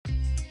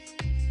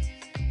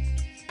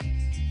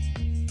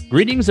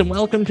Greetings and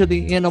welcome to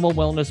the Animal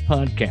Wellness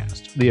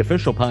Podcast, the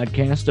official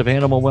podcast of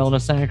Animal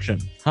Wellness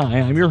Action. Hi,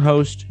 I'm your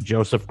host,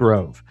 Joseph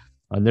Grove.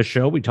 On this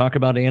show, we talk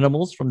about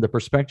animals from the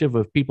perspective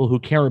of people who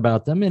care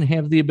about them and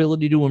have the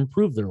ability to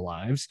improve their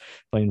lives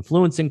by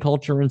influencing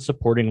culture and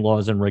supporting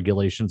laws and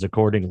regulations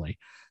accordingly.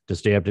 To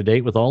stay up to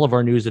date with all of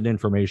our news and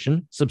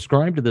information,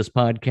 subscribe to this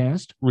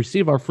podcast,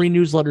 receive our free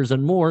newsletters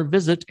and more,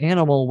 visit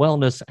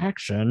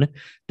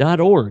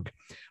animalwellnessaction.org.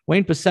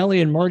 Wayne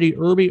Pacelli and Marty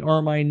Irby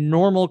are my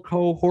normal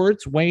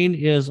cohorts. Wayne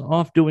is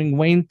off doing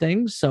Wayne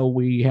things, so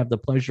we have the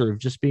pleasure of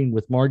just being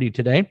with Marty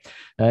today.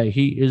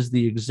 He is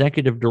the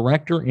executive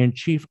director and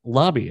chief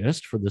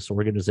lobbyist for this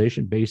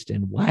organization based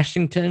in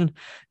Washington,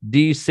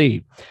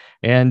 D.C.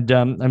 And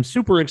I'm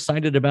super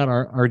excited about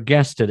our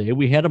guest today.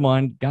 We had him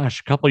on, a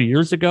couple of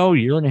years ago, a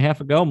year and a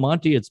half ago.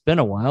 Monty, it's been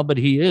a while, but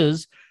he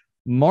is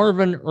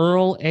Marvin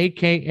Earl,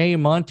 a.k.a.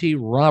 Monty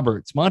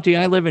Roberts. Monty,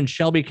 I live in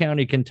Shelby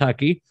County,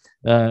 Kentucky.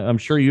 I'm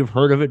sure you've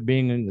heard of it,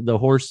 being the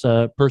horse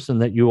person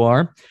that you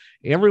are.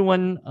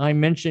 Everyone I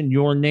mention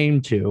your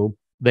name to,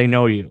 they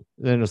know you.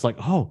 And it's like,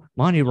 oh,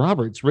 Monty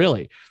Roberts,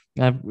 really?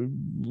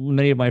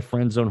 Many of my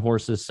friends own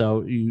horses,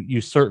 so you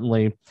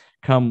certainly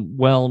come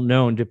well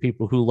known to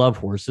people who love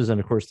horses. And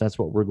of course, that's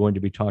what we're going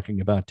to be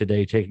talking about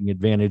today, taking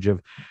advantage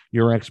of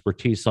your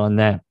expertise on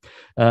that.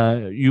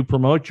 You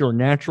promote your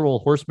natural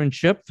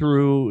horsemanship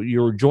through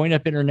your Join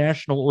Up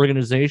International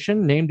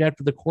organization, named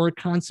after the core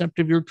concept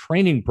of your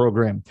training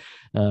program.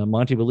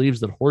 Monty believes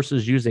that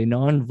horses use a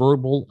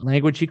nonverbal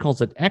language. He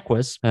calls it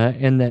equus,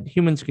 and that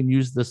humans can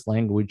use this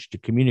language to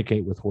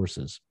communicate with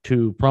horses.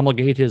 To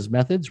promulgate his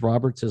methods,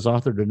 Roberts has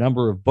authored a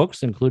number of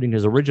books, including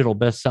his original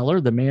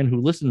bestseller, The Man Who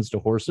Listens to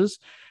Horses,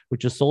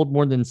 which has sold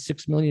more than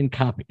 6 million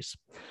copies.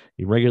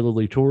 He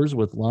regularly tours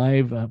with a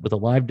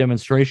live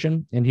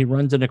demonstration, and he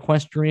runs an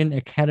equestrian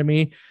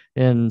academy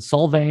in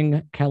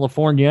Solvang,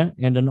 California,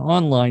 and an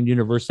online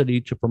university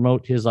to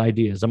promote his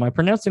ideas. Am I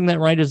pronouncing that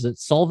right? Is it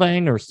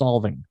Solvang or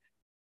Solving?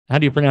 How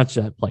do you pronounce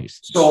that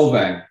place?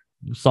 Solvang.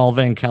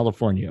 Solvang,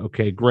 California.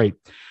 Okay, great.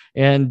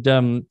 And,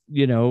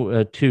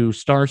 to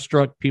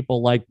starstruck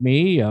people like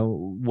me,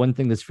 one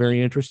thing that's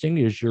very interesting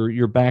is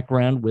your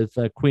background with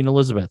Queen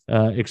Elizabeth.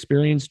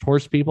 Experienced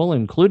horse people,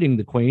 including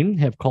the Queen,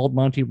 have called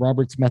Monty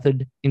Roberts'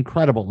 method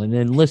incredible and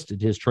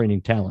enlisted his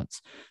training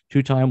talents.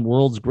 Two-time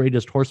world's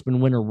greatest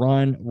horseman winner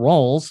Ron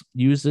Rawls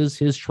uses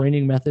his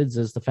training methods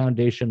as the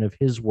foundation of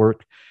his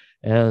work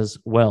as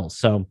well.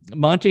 So,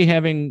 Monty,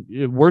 having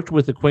worked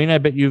with the Queen, I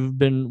bet you've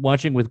been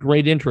watching with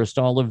great interest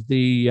all of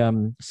the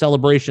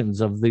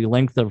celebrations of the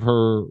length of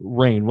her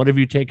reign. What have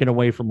you taken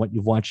away from what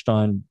you've watched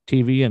on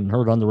TV and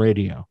heard on the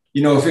radio?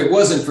 You know, if it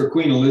wasn't for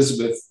Queen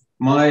Elizabeth,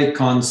 my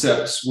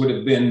concepts would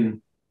have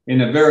been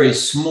in a very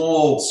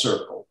small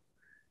circle,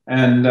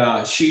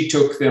 and she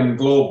took them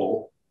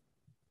global.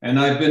 And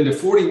I've been to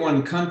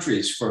 41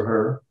 countries for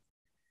her,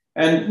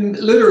 and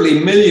literally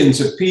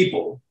millions of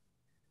people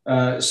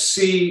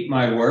see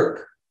my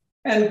work,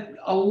 and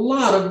a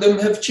lot of them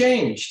have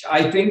changed.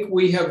 I think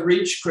we have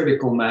reached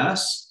critical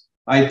mass.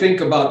 I think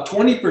about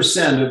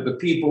 20% of the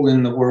people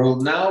in the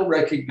world now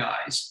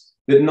recognize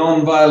that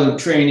nonviolent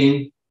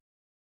training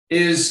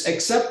is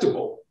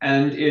acceptable,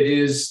 and it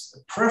is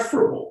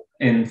preferable,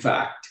 in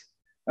fact,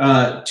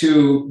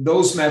 to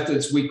those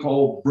methods we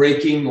call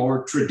breaking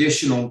or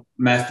traditional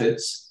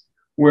methods,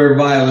 where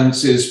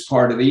violence is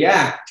part of the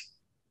act.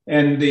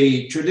 And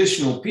the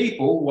traditional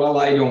people, while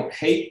I don't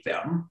hate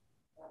them,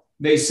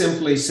 they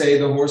simply say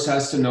the horse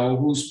has to know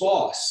who's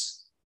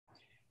boss.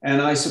 And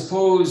I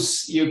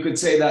suppose you could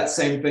say that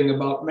same thing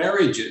about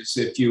marriages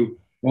if you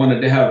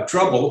wanted to have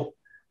trouble.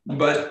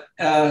 But,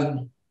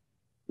 there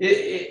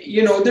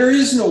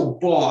is no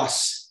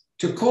boss.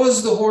 To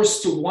cause the horse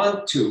to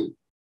want to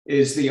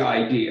is the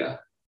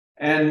idea.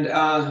 And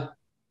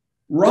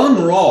Ron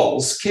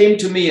Rawls came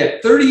to me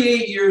at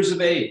 38 years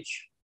of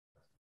age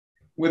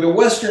with a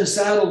Western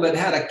saddle that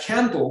had a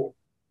cantle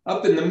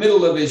up in the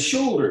middle of his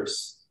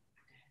shoulders.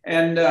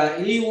 And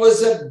he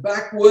was a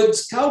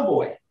backwoods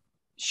cowboy.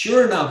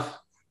 Sure enough,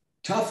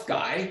 tough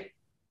guy,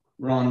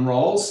 Ron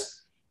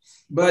Rawls.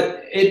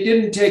 But it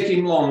didn't take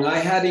him long. I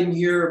had him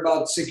here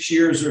about 6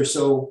 years or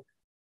so.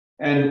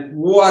 And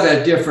what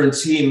a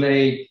difference he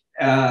made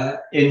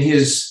in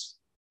his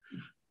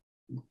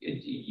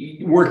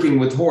working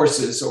with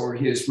horses, or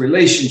his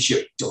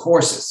relationship to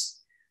horses.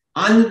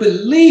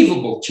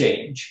 Unbelievable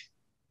change.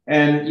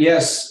 And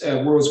yes,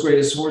 World's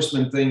Greatest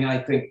Horseman thing, I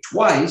think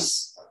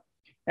twice.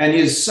 And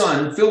his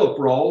son, Philip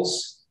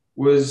Rawls,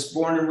 was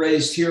born and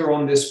raised here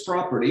on this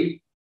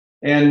property.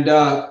 And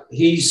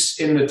he's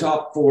in the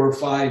top 4 or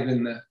 5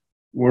 in the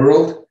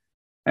world.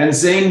 And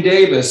Zane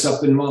Davis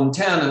up in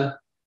Montana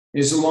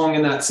is along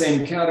in that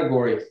same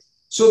category.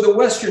 So the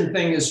Western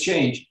thing has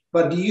changed.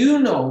 But do you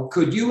know,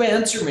 could you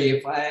answer me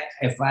if I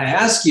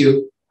ask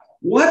you,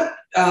 what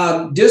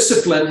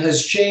discipline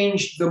has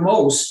changed the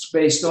most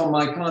based on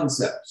my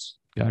concepts?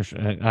 Gosh,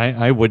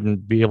 I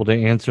wouldn't be able to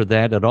answer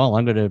that at all.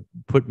 I'm going to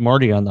put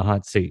Marty on the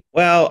hot seat.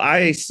 Well,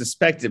 I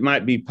suspect it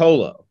might be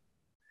polo.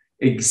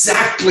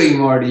 Exactly,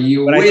 Marty.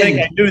 You but win. I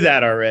think I knew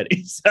that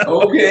already.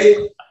 So.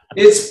 Okay.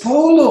 It's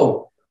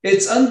polo.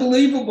 It's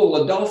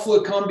unbelievable.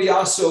 Adolfo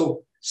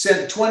Cambiaso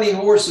sent 20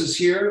 horses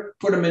here,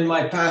 put them in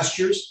my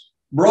pastures,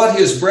 brought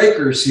his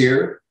breakers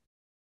here,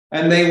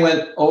 and they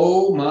went,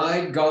 oh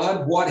my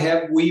God, what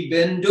have we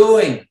been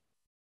doing?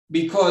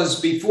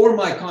 Because before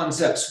my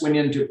concepts went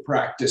into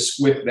practice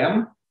with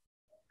them,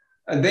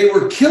 they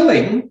were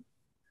killing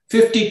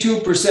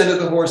 52% of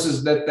the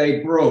horses that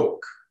they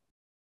broke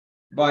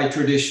by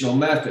traditional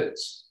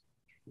methods.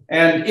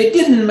 And it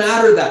didn't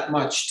matter that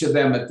much to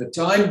them at the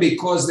time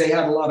because they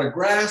had a lot of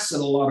grass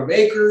and a lot of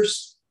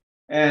acres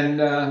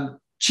and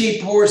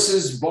cheap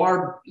horses,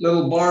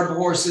 little barb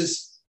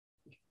horses.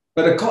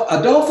 But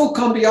Adolfo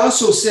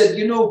Cambiaso said,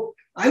 you know,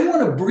 I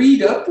want to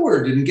breed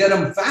upward and get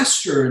them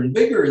faster and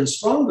bigger and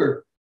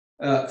stronger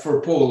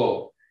for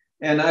polo.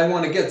 And I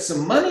want to get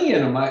some money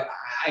in them. I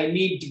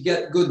need to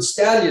get good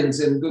stallions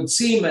and good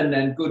semen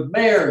and good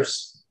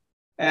mares.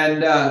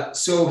 And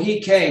so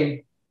he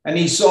came and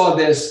he saw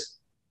this,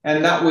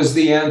 and that was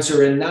the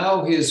answer. And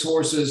now his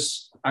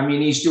horses, I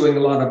mean, he's doing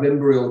a lot of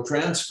embryo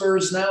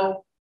transfers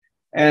now.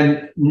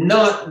 And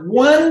not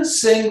one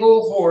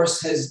single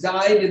horse has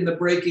died in the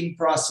breaking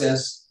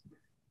process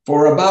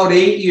for about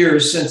 8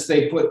 years since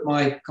they put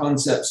my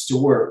concepts to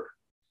work.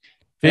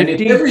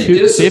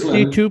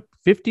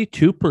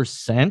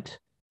 52%?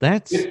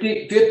 That's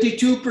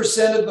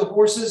 52% of the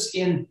horses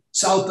in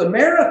South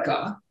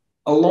America,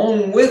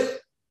 along with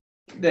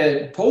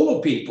the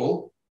polo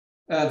people,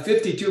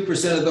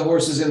 52% of the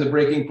horses in the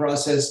breaking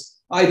process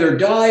either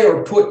die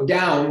or put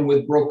down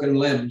with broken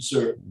limbs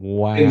or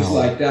things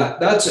like that.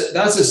 That's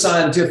a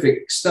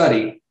scientific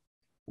study.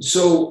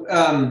 So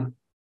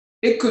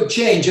it could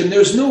change, and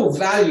there's no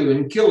value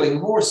in killing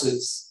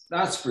horses,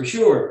 that's for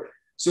sure.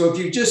 So if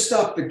you just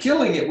stop the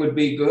killing, it would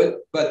be good.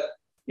 But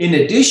in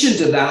addition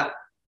to that,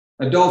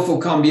 Adolfo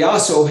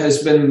Cambiaso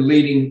has been the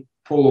leading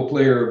polo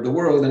player of the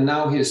world, and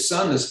now his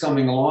son is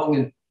coming along,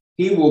 and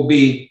he will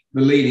be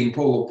the leading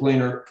polo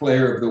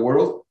player of the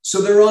world.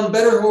 So they're on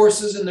better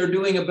horses, and they're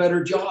doing a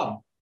better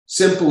job.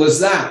 Simple as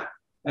that.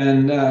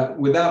 And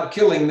without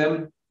killing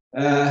them,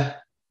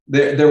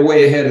 they're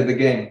way ahead of the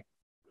game.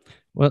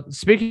 Well,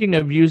 speaking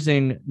of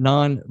using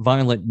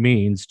non-violent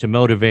means to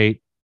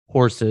motivate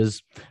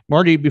horses,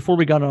 Marty, before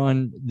we got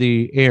on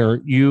the air,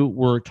 you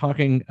were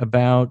talking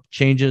about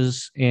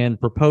changes and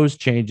proposed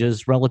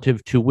changes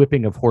relative to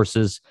whipping of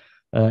horses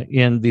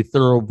in the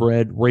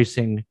thoroughbred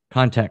racing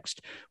context.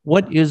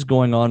 What is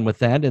going on with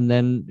that? And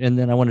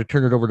then I want to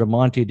turn it over to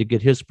Monty to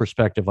get his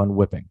perspective on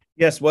whipping.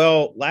 Yes,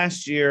 well,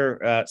 last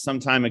year, some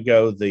time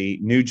ago, the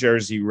New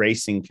Jersey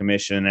Racing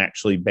Commission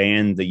actually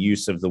banned the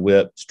use of the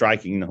whip,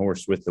 striking the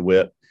horse with the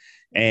whip.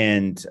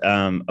 And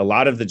a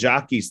lot of the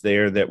jockeys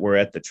there that were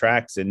at the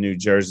tracks in New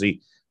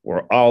Jersey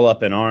were all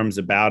up in arms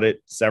about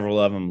it. Several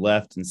of them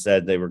left and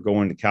said they were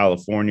going to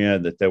California,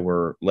 that there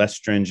were less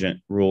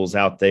stringent rules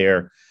out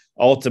there.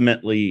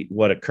 Ultimately,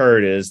 what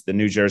occurred is the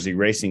New Jersey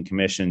Racing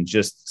Commission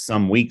just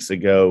some weeks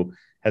ago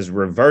has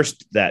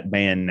reversed that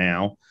ban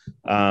now.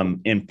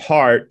 In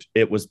part,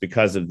 it was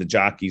because of the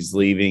jockeys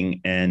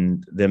leaving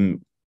and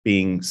them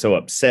being so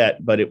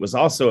upset, but it was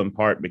also in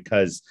part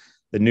because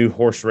the new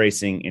Horse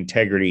Racing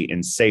Integrity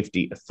and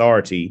Safety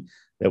Authority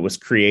that was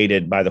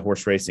created by the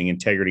Horse Racing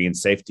Integrity and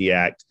Safety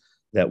Act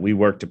that we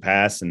worked to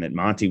pass and that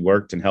Monty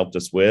worked and helped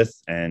us with.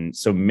 And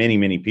so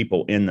many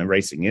people in the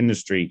racing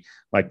industry,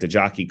 like the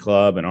Jockey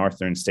Club and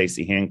Arthur and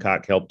Stacy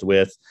Hancock helped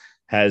with,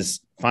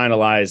 has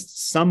finalized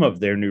some of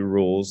their new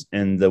rules.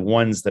 And the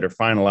ones that are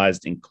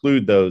finalized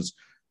include those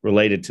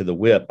related to the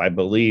whip. I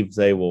believe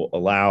they will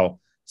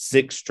allow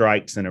 6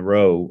 strikes in a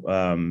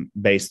row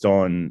based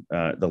on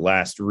the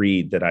last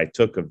read that I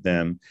took of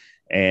them.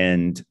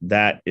 And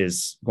that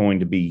is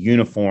going to be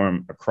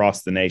uniform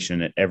across the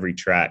nation at every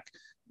track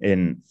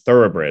in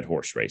thoroughbred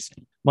horse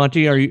racing.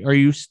 Monty, are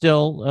you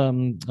still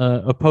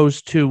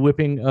opposed to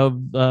whipping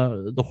of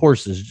the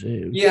horses?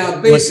 Yeah,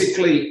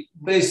 basically,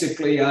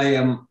 I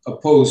am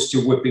opposed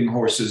to whipping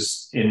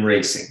horses in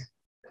racing.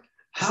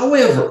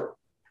 However,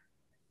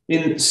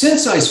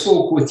 since I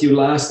spoke with you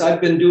last,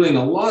 I've been doing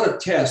a lot of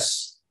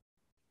tests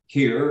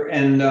here,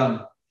 and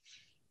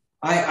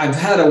I've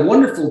had a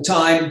wonderful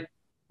time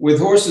with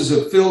horses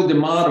of Phil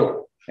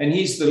D'Amato, and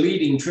he's the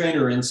leading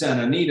trainer in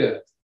Santa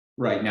Anita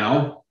right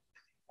now.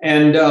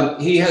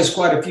 And he has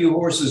quite a few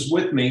horses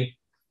with me.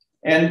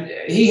 And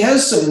he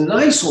has some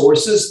nice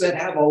horses that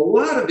have a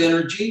lot of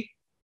energy.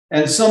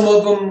 And some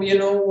of them, you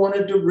know,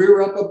 wanted to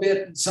rear up a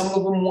bit. And some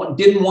of them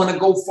didn't want to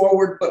go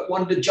forward, but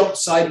wanted to jump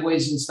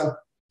sideways and stuff.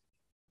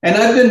 And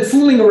I've been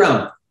fooling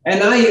around.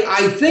 And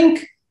I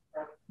think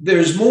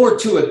there's more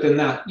to it than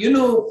that. You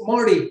know,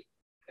 Marty,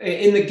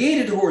 in the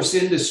gaited horse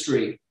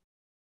industry,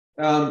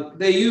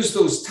 they use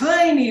those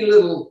tiny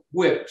little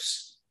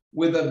whips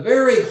with a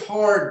very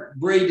hard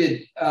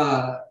braided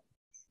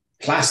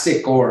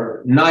plastic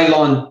or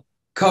nylon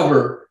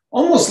cover,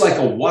 almost like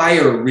a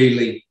wire,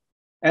 really.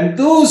 And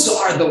those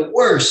are the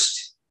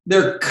worst.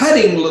 They're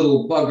cutting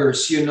little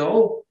buggers, you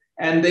know,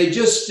 and they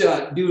just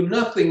do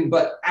nothing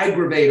but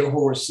aggravate a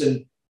horse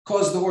and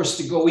cause the horse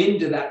to go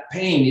into that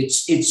pain.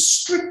 It's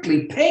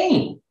strictly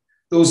pain.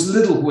 those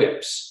little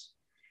whips.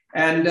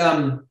 And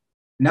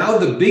now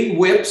the big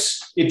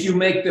whips, if you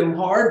make them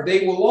hard,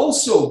 they will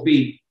also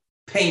be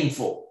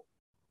painful.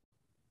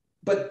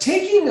 But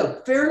taking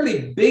a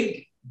fairly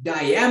big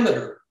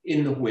diameter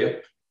in the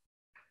whip,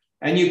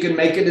 and you can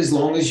make it as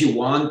long as you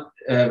want,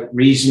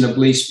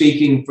 reasonably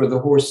speaking, for the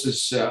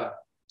horse's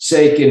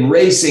sake in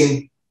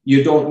racing,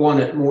 you don't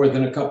want it more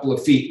than a couple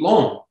of feet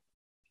long.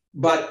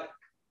 But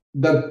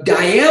the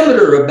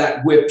diameter of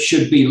that whip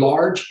should be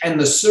large and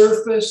the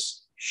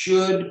surface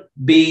should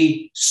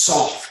be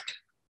soft.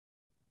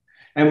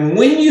 And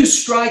when you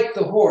strike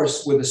the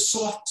horse with a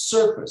soft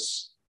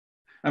surface,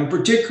 and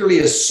particularly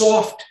a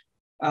soft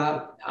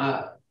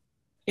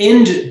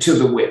end to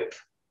the whip,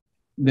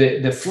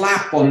 the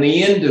flap on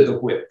the end of the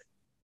whip,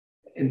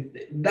 and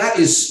that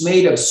is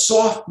made of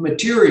soft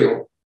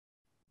material,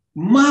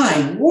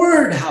 my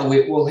word, how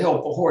it will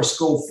help a horse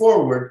go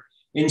forward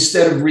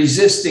instead of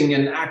resisting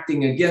and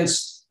acting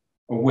against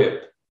a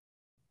whip.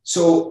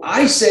 So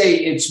I say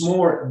it's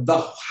more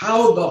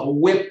how the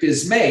whip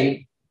is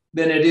made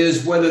than it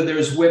is whether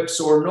there's whips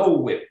or no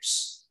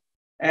whips.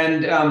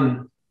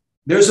 And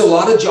there's a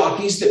lot of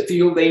jockeys that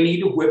feel they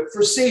need a whip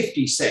for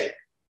safety's sake.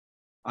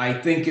 I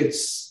think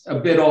it's a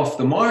bit off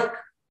the mark,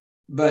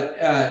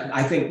 but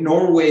I think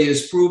Norway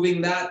is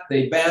proving that.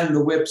 They banned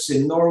the whips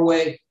in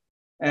Norway,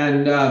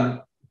 and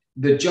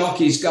the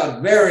jockeys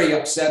got very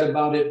upset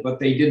about it, but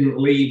they didn't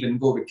leave and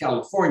go to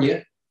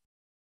California.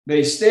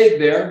 They stayed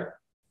there,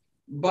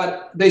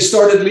 but they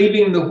started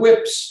leaving the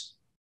whips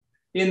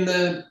in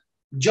the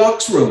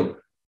jock's room.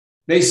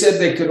 They said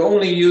they could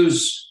only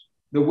use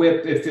the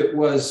whip if it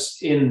was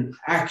in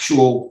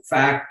actual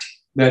fact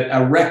that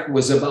a wreck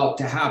was about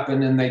to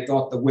happen, and they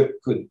thought the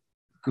whip could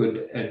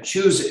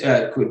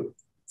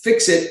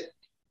fix it.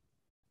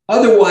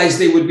 Otherwise,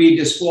 they would be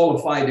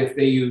disqualified if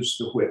they used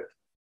the whip.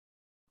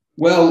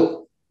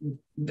 Well,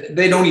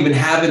 they don't even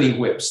have any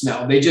whips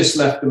now. They just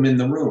left them in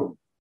the room.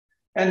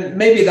 And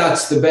maybe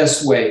that's the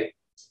best way.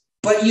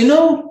 But you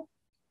know,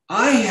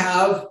 I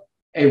have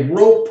a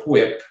rope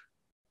whip.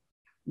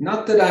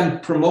 Not that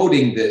I'm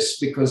promoting this,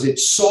 because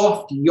it's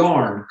soft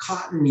yarn,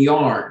 cotton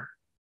yarn.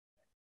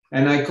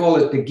 And I call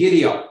it the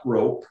giddy-up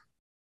rope.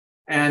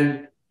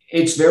 And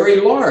it's very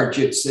large.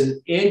 It's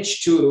 1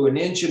 inch to 1.25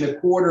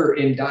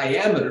 inches in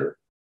diameter.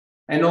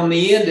 And on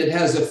the end, it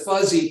has a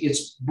fuzzy,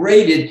 it's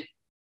braided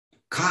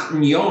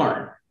cotton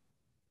yarn.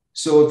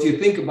 So if you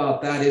think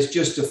about that, it's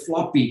just a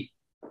floppy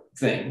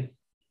thing.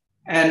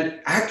 And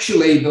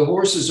actually, the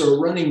horses are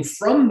running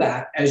from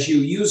that as you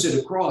use it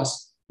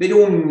across. They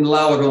don't even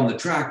allow it on the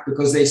track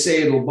because they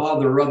say it'll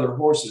bother other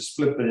horses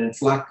flipping and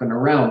flacking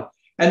around.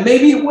 And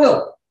maybe it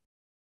will.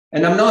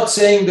 And I'm not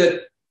saying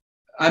that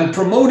I'm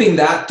promoting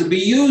that to be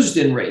used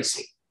in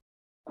racing.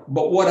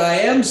 But what I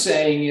am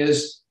saying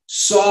is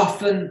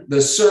soften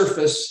the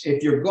surface.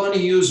 If you're going to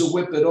use a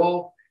whip at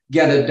all,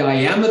 get a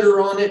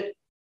diameter on it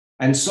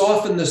and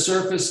soften the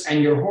surface,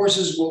 and your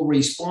horses will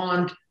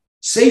respond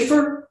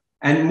safer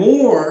and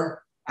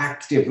more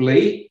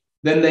actively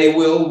than they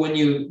will when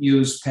you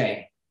use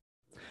pain.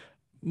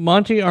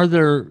 Monty, are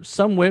there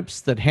some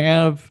whips that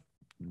have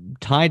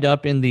tied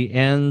up in the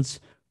ends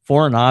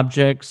foreign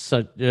objects,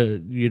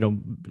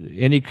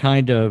 any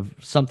kind of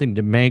something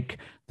to make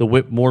the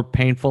whip more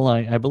painful?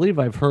 I believe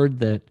I've heard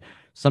that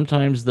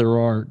sometimes there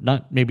are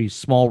not maybe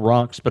small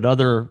rocks, but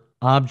other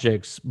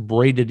objects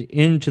braided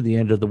into the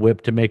end of the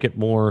whip to make it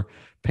more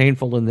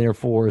painful and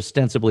therefore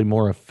ostensibly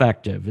more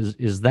effective.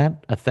 Is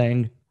that a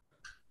thing?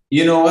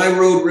 You know, I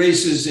rode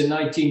races in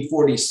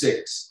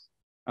 1946.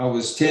 I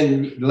was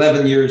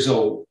 11 years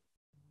old,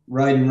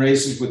 riding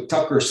races with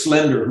Tucker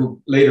Slender,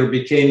 who later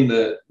became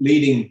the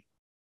leading,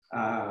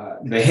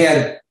 the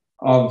head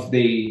of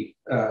the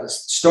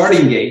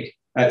starting gate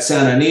at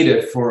Santa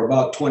Anita for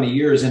about 20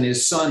 years. And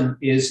his son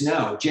is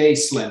now Jay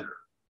Slender.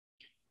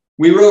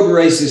 We rode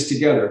races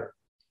together.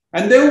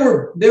 And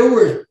there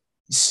were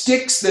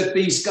sticks that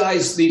these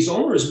guys, these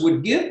owners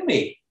would give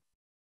me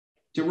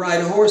to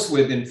ride a horse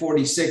with in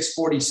 46,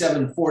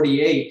 47,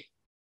 48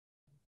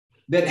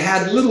 that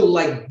had little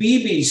like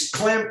BBs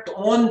clamped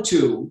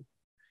onto.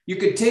 You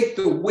could take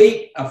the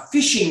weight, a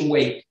fishing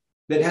weight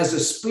that has a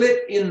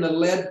split in the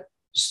lead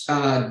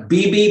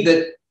BB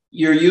that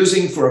you're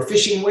using for a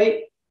fishing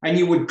weight, and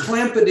you would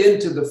clamp it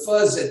into the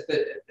fuzz at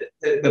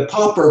the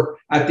popper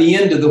at the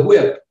end of the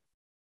whip,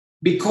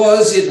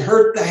 because it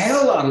hurt the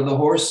hell out of the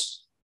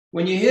horse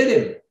when you hit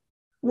him.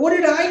 What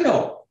did I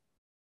know?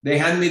 They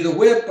handed me the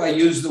whip. I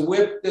used the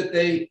whip that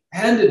they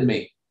handed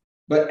me.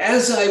 But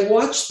as I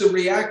watched the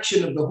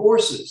reaction of the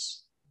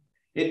horses,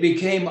 it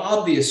became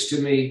obvious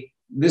to me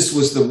this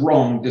was the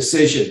wrong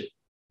decision.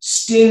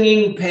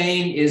 Stinging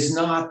pain is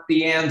not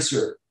the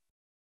answer.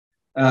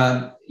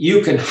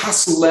 You can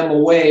hustle them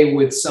away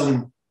with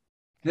some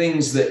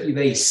things that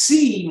they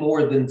see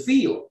more than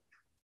feel,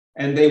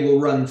 and they will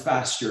run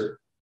faster.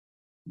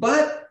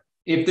 But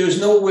if there's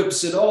no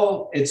whips at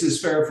all, it's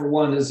as fair for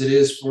one as it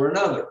is for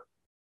another.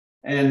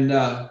 And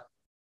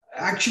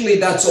actually,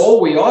 that's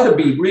all we ought to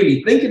be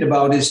really thinking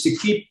about, is to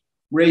keep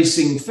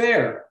racing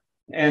fair.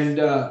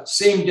 And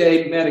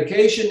same-day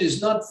medication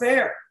is not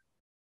fair.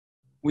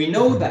 We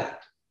know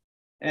that.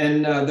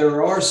 And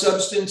there are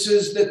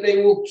substances that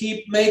they will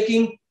keep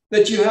making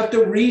that you have to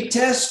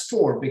retest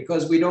for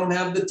because we don't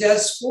have the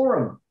tests for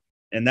them.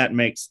 And that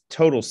makes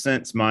total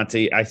sense,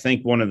 Monty. I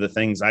think one of the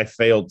things I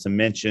failed to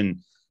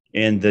mention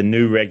in the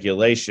new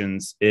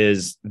regulations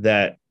is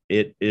that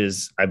it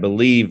is, I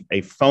believe,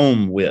 a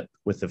foam whip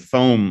with a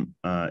foam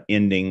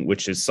ending,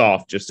 which is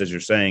soft, just as you're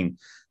saying,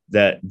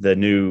 that the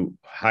new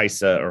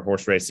HISA, or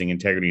Horse Racing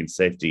Integrity and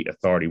Safety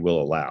Authority,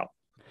 will allow.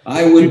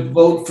 I would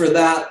vote for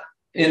that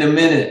in a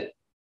minute.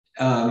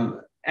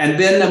 And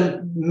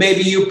then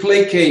maybe you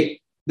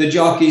placate the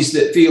jockeys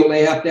that feel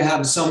they have to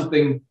have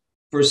something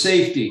for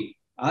safety.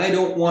 I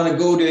don't want to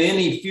go to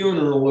any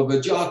funeral of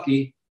a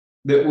jockey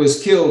that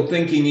was killed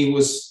thinking he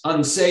was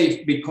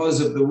unsafe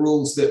because of the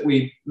rules that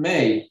we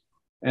made.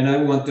 And I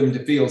want them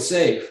to feel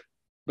safe.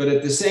 But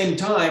at the same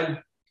time,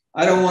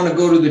 I don't want to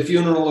go to the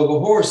funeral of a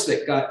horse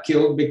that got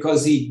killed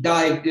because he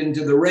dived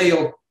into the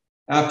rail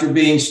after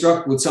being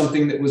struck with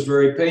something that was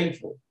very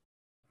painful.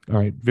 All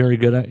right, very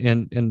good.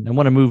 And I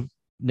want to move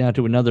now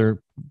to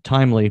another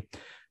timely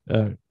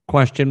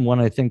question, one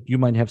I think you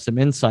might have some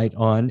insight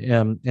on,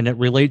 and it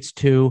relates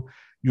to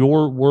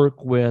your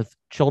work with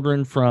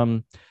children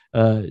from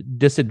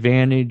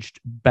disadvantaged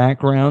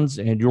backgrounds,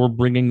 and you're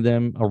bringing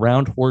them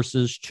around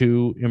horses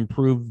to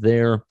improve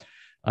their,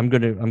 I'm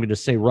going to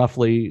say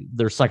roughly,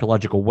 their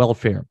psychological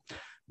welfare.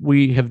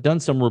 We have done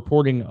some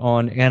reporting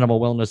on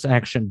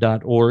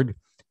animalwellnessaction.org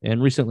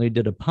and recently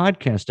did a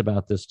podcast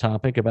about this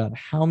topic, about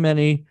how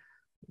many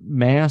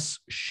mass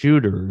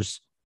shooters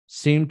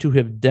seem to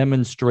have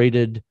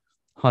demonstrated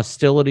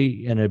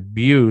hostility and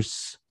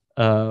abuse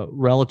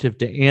relative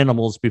to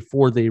animals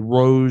before they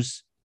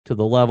rose to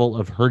the level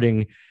of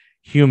hurting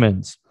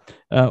humans.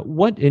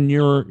 What, in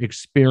your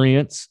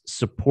experience,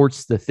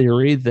 supports the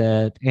theory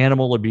that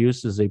animal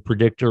abuse is a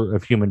predictor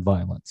of human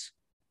violence?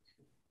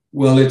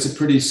 Well, it's a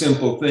pretty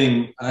simple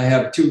thing. I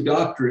have 2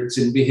 doctorates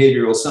in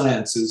behavioral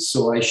sciences,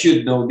 so I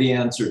should know the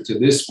answer to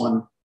this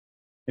one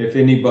if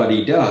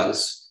anybody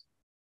does.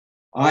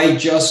 I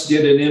just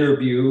did an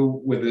interview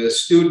with a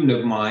student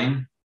of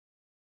mine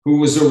who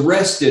was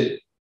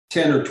arrested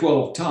 10 or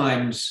 12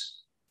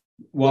 times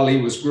while he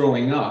was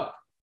growing up,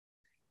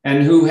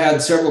 and who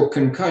had several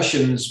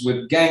concussions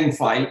with gang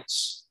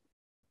fights,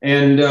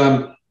 and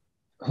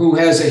who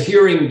has a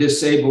hearing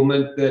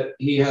disablement that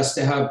he has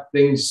to have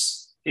things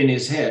in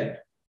his head.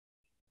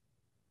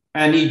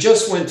 And he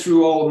just went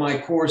through all of my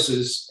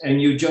courses,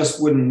 and you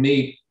just wouldn't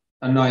meet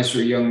a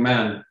nicer young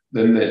man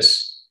than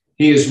this.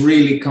 He has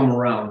really come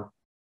around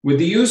with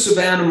the use of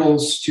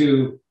animals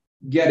to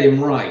get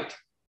him right.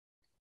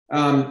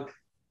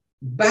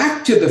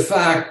 Back to the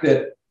fact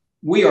that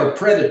we are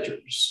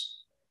predators,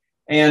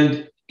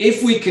 and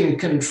if we can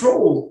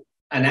control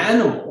an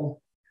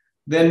animal,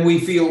 then we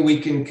feel we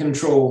can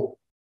control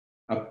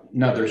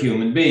another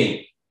human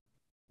being.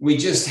 We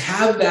just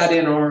have that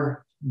in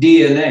our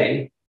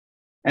DNA.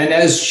 And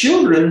as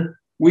children,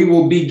 we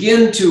will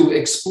begin to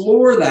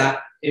explore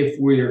that if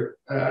we're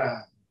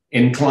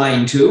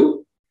inclined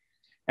to.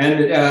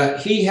 And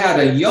he had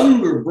a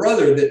younger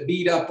brother that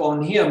beat up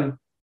on him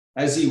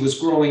as he was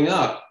growing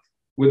up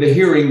with a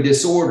hearing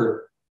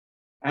disorder.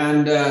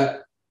 And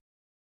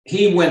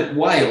he went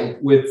wild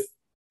with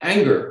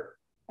anger.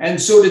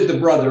 And so did the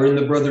brother, and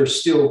the brother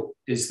still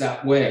is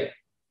that way.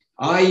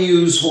 I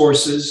use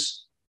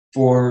horses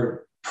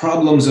for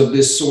problems of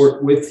this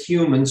sort with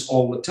humans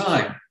all the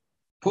time.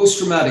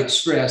 Post-traumatic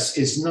stress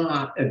is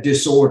not a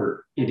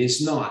disorder. It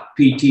is not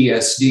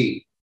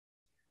PTSD.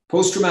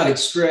 Post-traumatic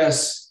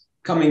stress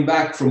coming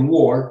back from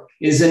war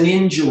is an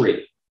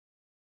injury.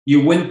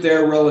 You went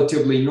there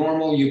relatively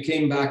normal, you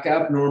came back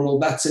abnormal,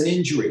 that's an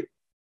injury.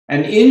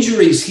 And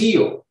injuries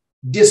heal.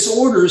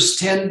 Disorders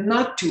tend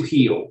not to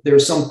heal.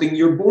 There's something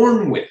you're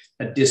born with,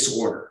 a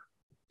disorder.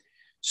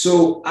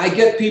 So I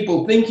get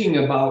people thinking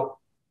about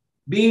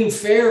being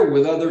fair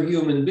with other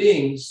human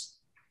beings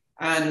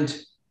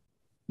and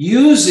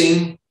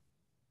using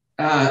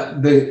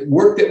the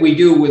work that we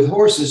do with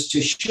horses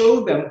to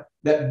show them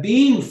that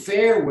being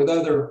fair with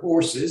other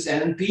horses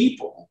and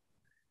people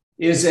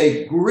is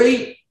a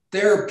great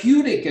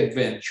therapeutic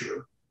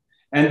adventure.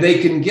 And they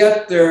can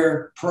get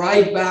their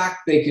pride back,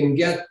 they can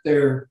get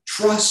their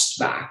trust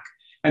back,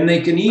 and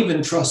they can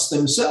even trust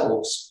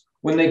themselves.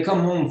 When they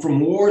come home from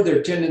war,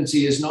 their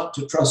tendency is not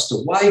to trust a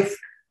wife,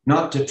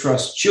 not to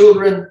trust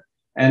children,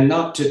 and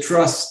not to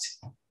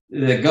trust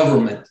the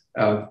government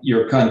of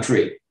your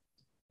country.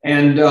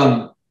 And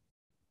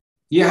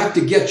you have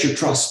to get your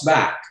trust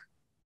back.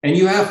 And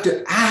you have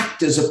to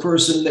act as a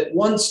person that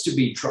wants to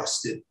be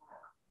trusted.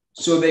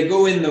 So they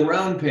go in the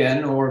round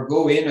pen or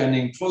go in an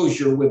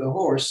enclosure with a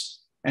horse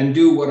and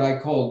do what I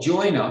call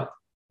join up.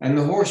 And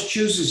the horse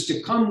chooses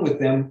to come with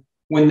them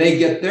when they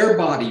get their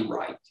body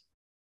right.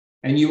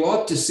 And you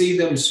ought to see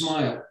them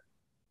smile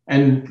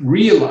and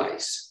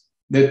realize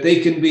that they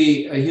can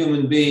be a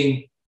human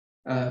being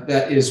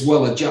that is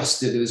well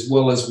adjusted, as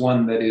well as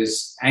one that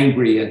is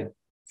angry and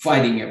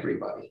fighting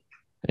everybody.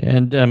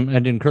 And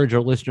I'd encourage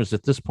our listeners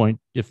at this point,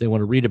 if they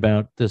want to read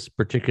about this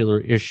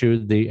particular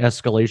issue, the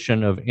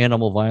escalation of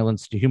animal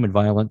violence to human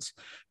violence.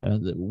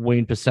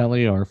 Wayne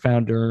Pacelle, our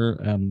founder,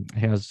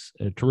 has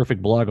a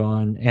terrific blog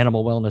on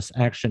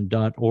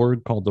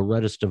animalwellnessaction.org called The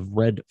Reddest of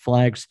Red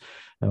Flags.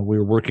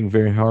 We're working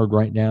very hard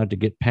right now to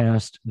get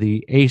past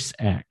the ACE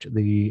Act,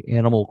 the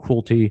Animal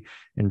Cruelty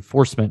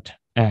Enforcement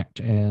Act,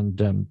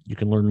 and you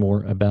can learn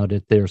more about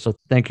it there. So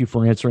thank you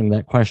for answering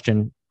that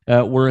question.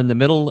 We're in the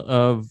middle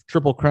of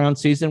Triple Crown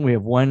season. We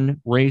have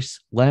one race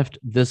left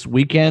this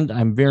weekend.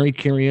 I'm very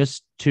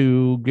curious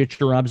to get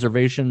your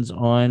observations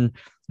on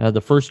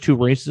the first two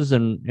races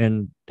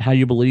and how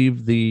you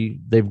believe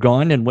they've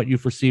gone and what you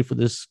foresee for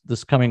this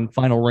coming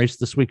final race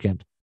this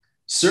weekend.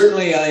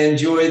 Certainly, I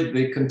enjoyed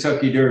the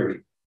Kentucky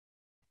Derby.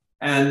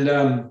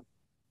 And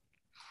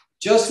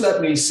just let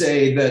me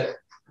say that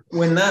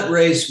when that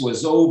race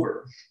was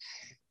over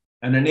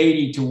and an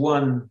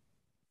 80-1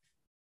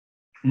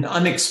 an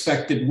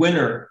unexpected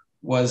winner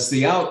was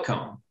the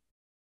outcome,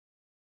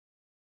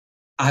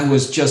 I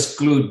was just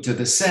glued to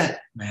the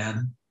set,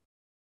 man,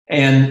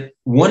 and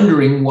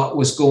wondering what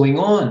was going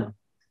on.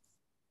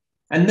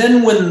 And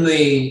then when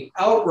the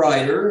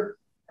outrider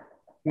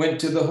went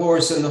to the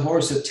horse and the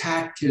horse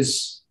attacked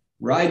his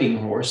riding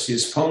horse,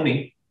 his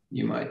pony,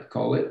 you might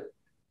call it,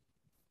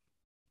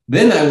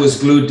 then I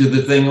was glued to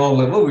the thing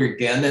all over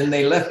again, and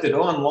they left it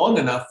on long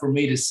enough for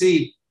me to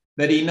see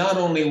that he not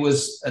only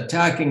was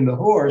attacking the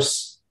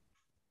horse,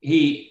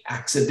 he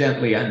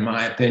accidentally, in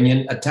my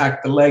opinion,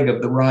 attacked the leg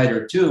of the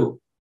rider too.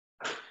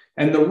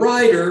 And the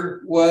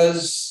rider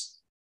was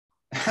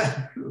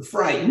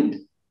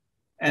frightened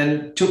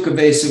and took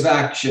evasive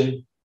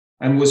action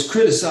and was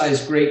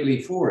criticized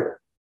greatly for it.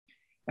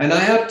 And I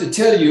have to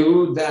tell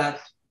you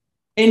that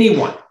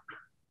anyone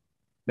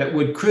that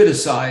would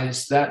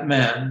criticize that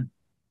man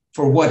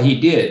for what he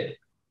did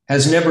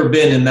has never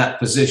been in that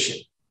position.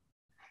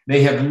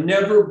 They have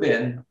never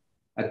been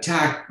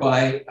attacked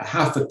by a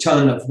half a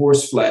ton of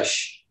horse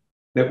flesh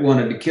that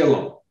wanted to kill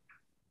him.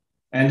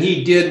 And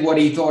he did what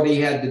he thought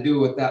he had to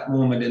do at that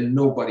moment, and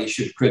nobody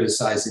should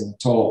criticize him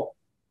at all.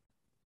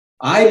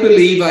 I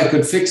believe I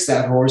could fix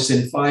that horse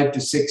in 5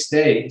 to 6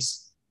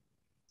 days,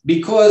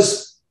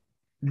 because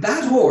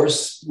that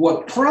horse,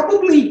 what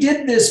probably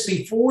did this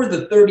before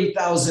the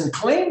 30,000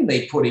 claim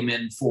they put him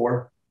in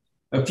for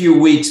a few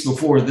weeks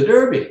before the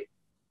Derby.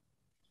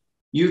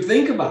 You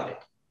think about it.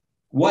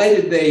 Why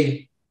did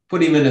they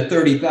put him in a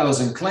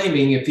 30,000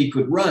 claiming if he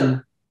could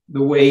run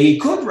the way he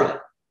could run?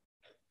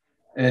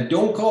 And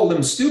don't call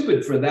them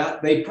stupid for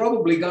that. They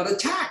probably got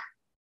attacked.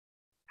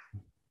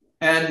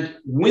 And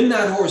when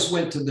that horse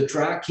went to the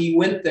track, he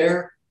went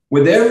there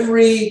with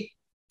every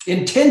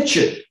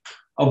intention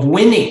of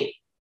winning.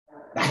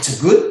 That's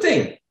a good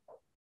thing.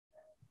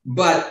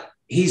 But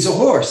he's a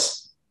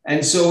horse.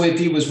 And so if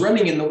he was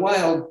running in the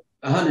wild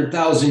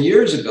 100,000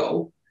 years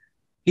ago,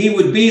 he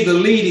would be the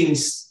leading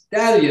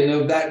stallion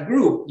of that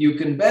group. You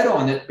can bet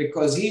on it,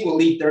 because he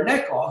will eat their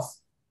neck off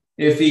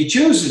if he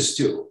chooses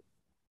to.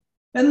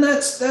 And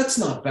that's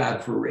not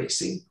bad for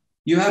racing.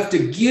 You have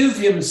to give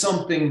him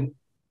something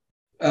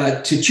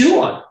to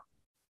chew on.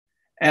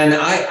 And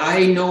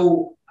I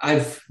know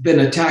I've been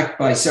attacked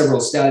by several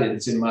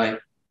stallions in my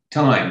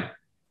time,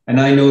 and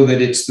I know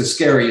that it's the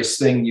scariest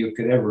thing you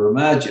could ever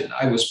imagine.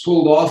 I was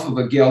pulled off of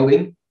a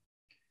gelding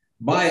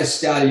by a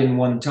stallion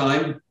one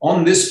time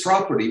on this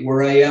property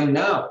where I am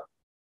now.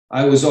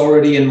 I was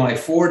already in my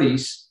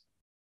 40s,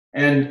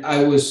 and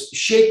I was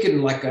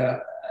shaken like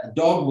a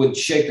dog would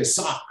shake a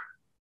sock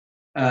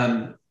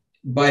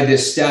by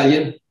this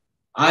stallion.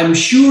 I'm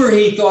sure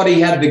he thought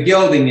he had the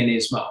gelding in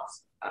his mouth.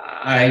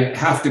 I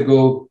have to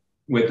go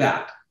with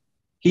that.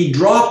 He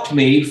dropped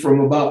me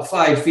from about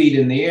 5 feet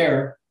in the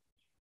air,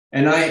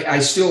 and I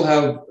still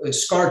have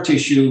scar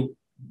tissue,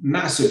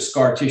 massive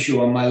scar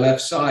tissue on my left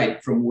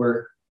side from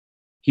where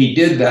he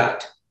did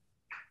that.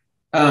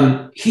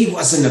 He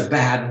wasn't a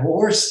bad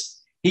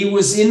horse. He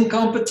was in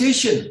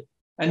competition,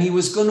 and he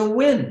was going to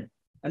win.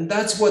 And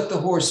that's what the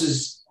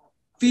horses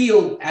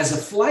feel as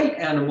a flight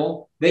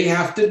animal they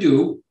have to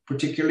do,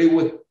 particularly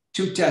with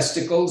 2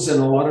 testicles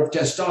and a lot of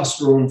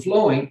testosterone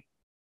flowing.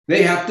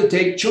 They have to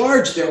take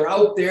charge. They're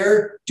out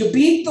there to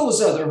beat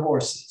those other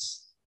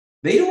horses.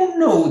 They don't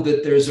know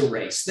that there's a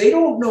race. They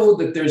don't know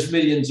that there's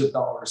millions of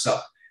dollars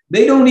up.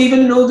 They don't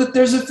even know that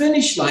there's a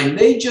finish line.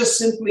 They just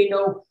simply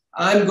know,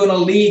 I'm going to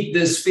lead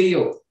this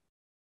field.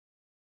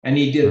 And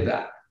he did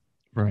that.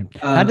 Right.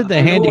 How did the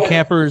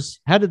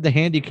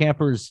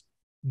handicappers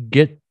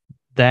get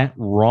that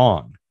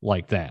wrong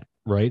like that?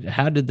 Right.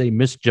 How did they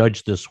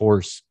misjudge this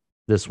horse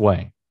this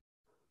way?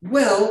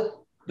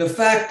 Well, the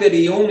fact that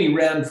he only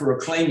ran for a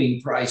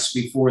claiming price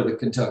before the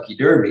Kentucky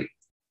Derby,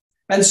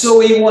 and so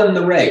he won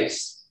the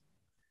race.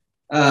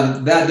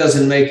 That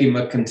doesn't make him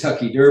a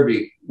Kentucky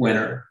Derby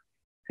winner.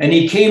 And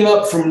he came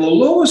up from the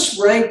lowest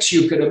ranks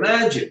you could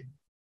imagine.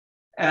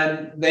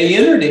 And they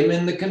entered him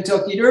in the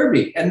Kentucky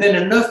Derby. And then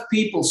enough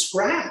people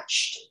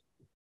scratched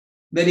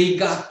that he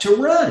got to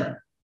run.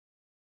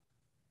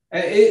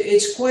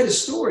 It's quite a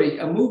story.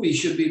 A movie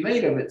should be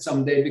made of it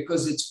someday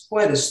because it's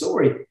quite a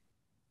story.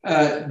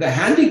 The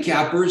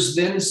handicappers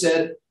then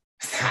said,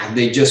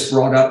 they just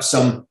brought up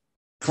some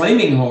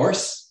claiming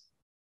horse.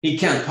 He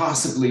can't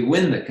possibly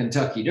win the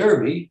Kentucky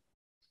Derby.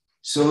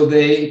 So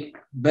they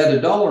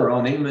bet $1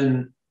 on him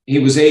and he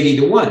was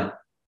 80-1.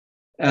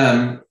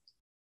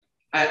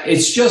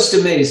 It's just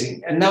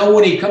amazing. And now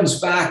when he comes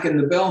back in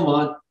the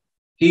Belmont,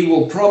 he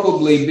will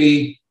probably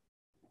be,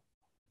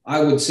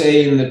 I would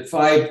say, in the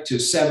 5 to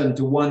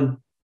 7-1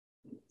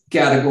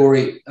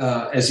 category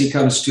as he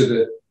comes to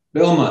the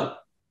Belmont.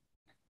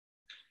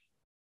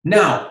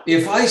 Now,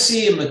 if I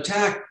see him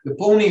attack the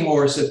pony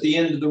horse at the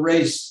end of the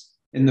race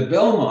in the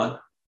Belmont,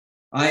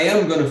 I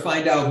am going to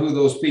find out who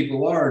those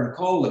people are and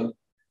call them,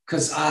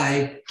 because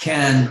I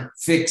can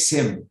fix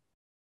him.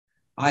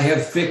 I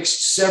have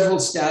fixed several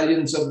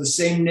stallions of the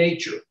same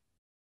nature.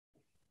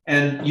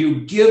 And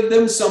you give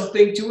them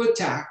something to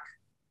attack,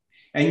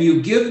 and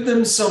you give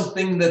them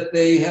something that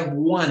they have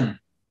won.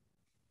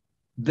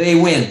 They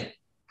win.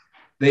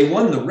 They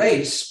won the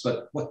race,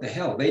 but what the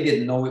hell? They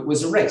didn't know it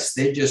was a race.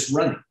 They're just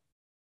running.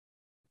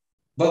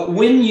 But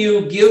when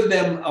you give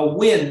them a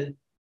win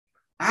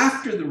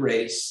after the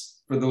race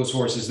for those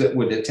horses that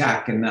would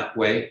attack in that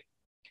way,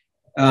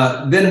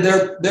 then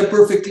they're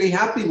perfectly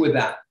happy with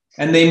that.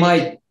 And they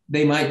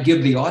might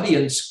give the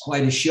audience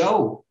quite a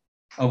show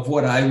of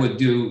what I would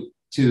do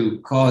to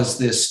cause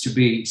this to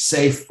be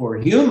safe for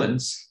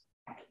humans.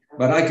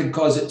 But I could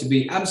cause it to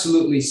be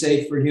absolutely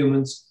safe for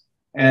humans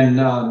and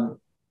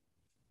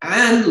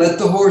let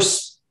the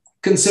horse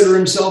consider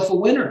himself a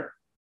winner.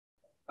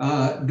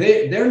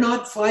 They're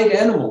not fight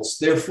animals,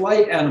 they're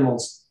flight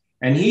animals.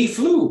 And he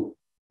flew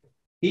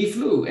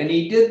and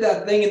he did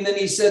that thing. And then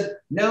he said,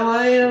 now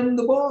I am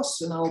the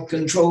boss and I'll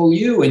control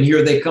you. And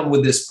here they come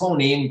with this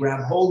pony and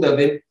grab hold of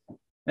him.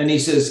 And he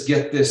says,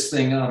 get this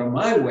thing out of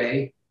my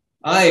way.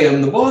 I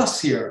am the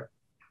boss here.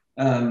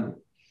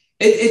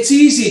 It's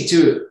easy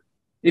to,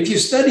 if you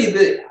study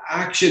the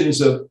actions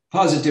of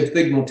positive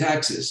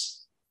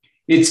thigmotaxis,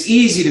 it's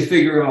easy to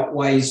figure out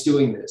why he's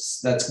doing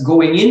this. That's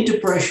going into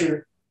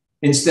pressure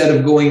instead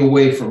of going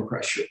away from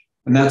pressure.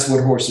 And that's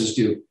what horses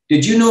do.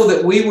 Did you know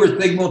that we were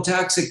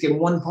thigmotaxic in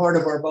one part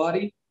of our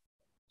body?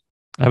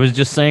 I was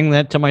just saying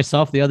that to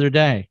myself the other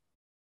day.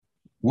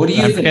 What do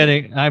you think?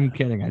 Kidding. I'm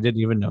kidding. I didn't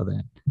even know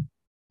that.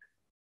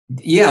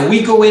 Yeah,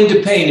 we go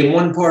into pain in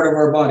one part of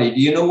our body. Do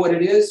you know what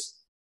it is?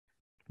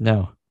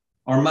 No.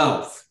 Our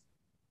mouth.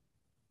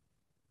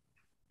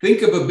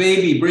 Think of a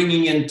baby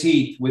bringing in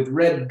teeth with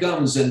red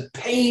gums and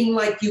pain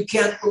like you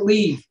can't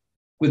believe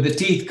with the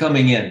teeth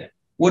coming in.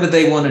 What do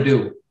they want to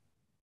do?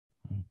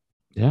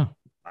 Yeah.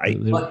 They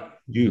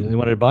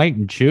want to bite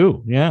and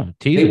chew. Yeah.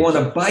 Teeth. They want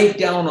to bite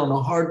down on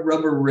a hard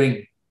rubber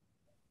ring.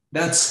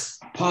 That's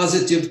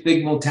positive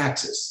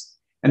thigmotaxis.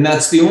 And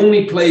that's the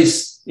only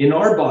place in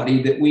our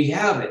body that we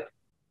have it.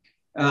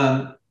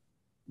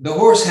 The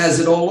horse has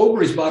it all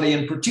over his body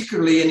and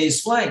particularly in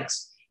his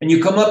flanks. And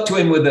you come up to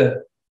him with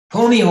a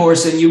pony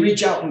horse and you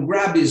reach out and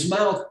grab his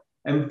mouth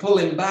and pull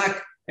him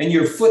back and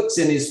your foot's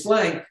in his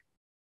flank.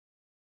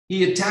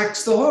 He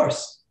attacks the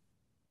horse.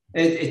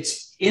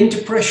 It's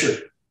into pressure.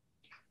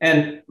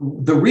 And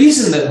the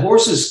reason that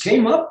horses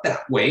came up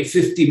that way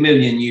 50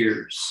 million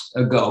years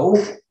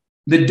ago,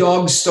 the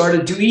dogs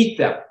started to eat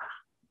them.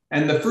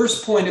 And the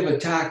first point of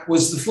attack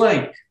was the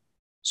flank.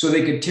 So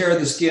they could tear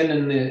the skin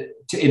and the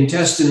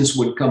intestines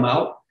would come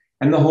out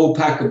and the whole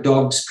pack of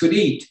dogs could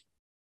eat.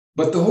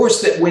 But the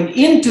horse that went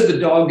into the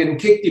dog and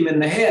kicked him in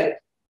the head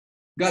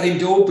got him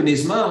to open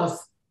his mouth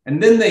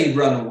and then they'd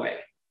run away.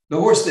 The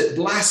horse that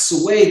blasts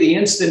away the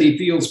instant he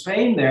feels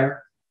pain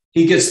there,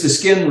 he gets the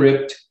skin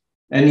ripped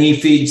and he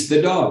feeds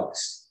the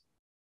dogs.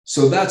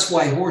 So that's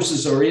why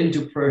horses are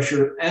into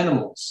pressure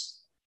animals.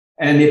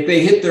 And if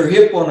they hit their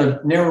hip on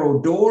a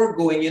narrow door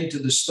going into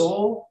the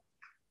stall,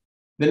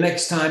 the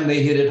next time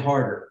they hit it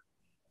harder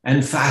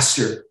and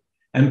faster.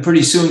 And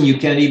pretty soon you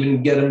can't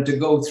even get them to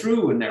go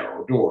through a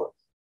narrow door.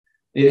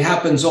 It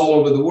happens all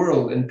over the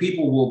world and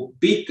people will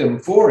beat them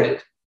for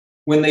it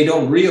when they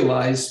don't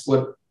realize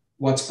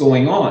what's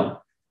going on.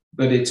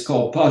 But it's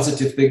called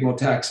positive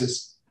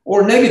thigmotaxis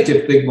or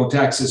negative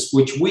thigmotaxis,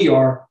 which we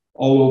are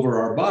all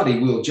over our body.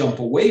 We'll jump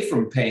away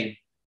from pain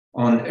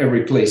on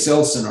every place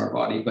else in our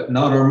body, but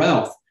not our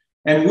mouth.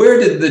 And where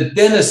did the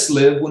dentist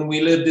live when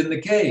we lived in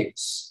the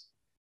caves?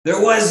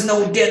 There was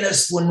no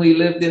dentist when we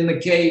lived in the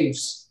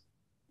caves.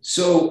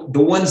 So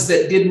the ones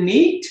that didn't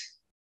eat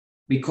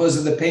because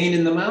of the pain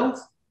in the mouth,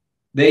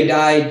 they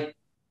died.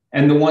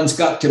 And the ones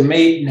got to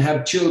mate and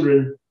have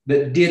children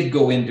that did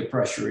go into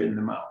pressure in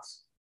the mouth.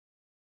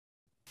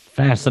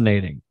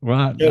 Fascinating.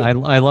 Well, I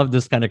love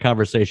this kind of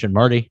conversation,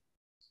 Marty.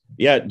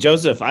 Yeah,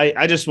 Joseph,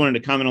 I just wanted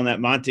to comment on that,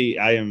 Monty.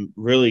 I am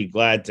really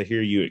glad to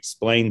hear you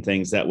explain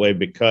things that way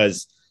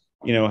because,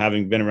 you know,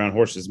 having been around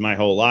horses my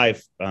whole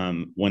life,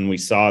 when we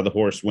saw the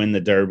horse win the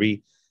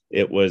Derby,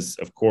 it was,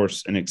 of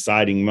course, an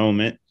exciting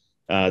moment.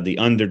 The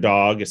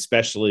underdog,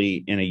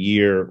 especially in a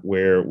year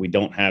where we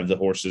don't have the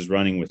horses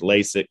running with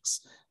Lasix,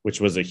 which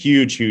was a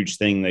huge, huge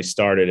thing they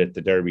started at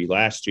the Derby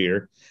last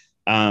year.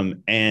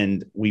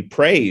 And we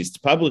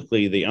praised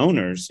publicly the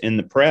owners in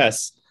the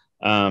press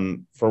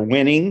for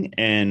winning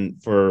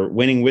and for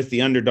winning with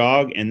the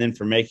underdog, and then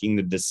for making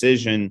the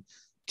decision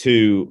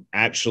to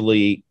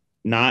actually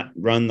not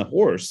run the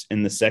horse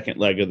in the second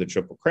leg of the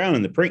Triple Crown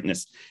in the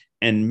Preakness.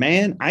 And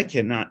man, I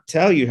cannot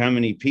tell you how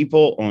many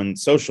people on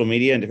social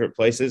media and different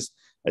places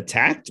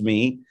attacked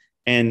me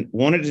and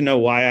wanted to know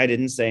why I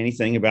didn't say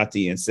anything about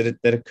the incident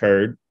that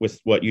occurred with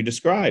what you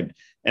described.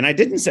 And I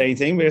didn't say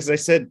anything because I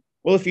said,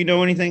 well, if you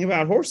know anything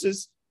about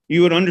horses,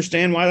 you would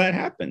understand why that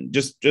happened,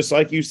 just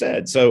like you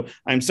said. So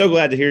I'm so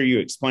glad to hear you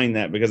explain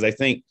that, because I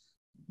think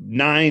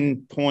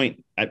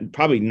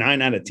probably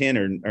 9 out of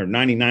 10 or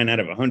 99 out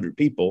of 100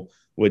 people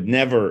would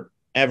never,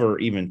 ever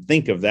even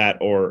think of that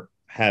or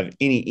have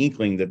any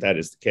inkling that that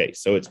is the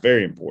case. So it's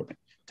very important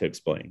to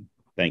explain.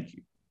 Thank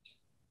you.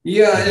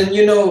 Yeah. And,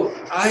 you know,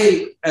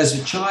 as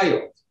a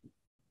child,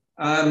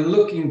 I'm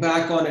looking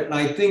back on it, and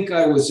I think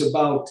I was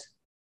about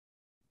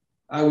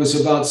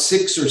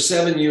 6 or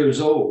 7 years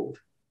old.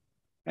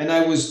 And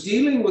I was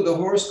dealing with a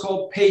horse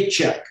called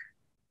Paycheck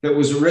that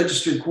was a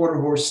registered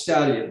quarter horse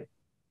stallion.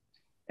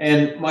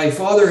 And my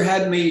father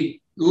had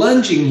me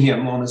lunging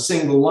him on a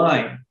single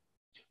line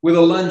with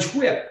a lunge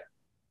whip.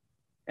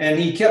 And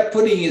he kept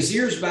putting his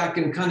ears back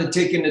and kind of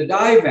taking a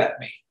dive at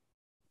me.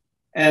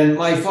 And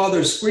my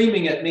father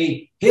screaming at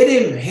me, hit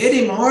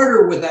him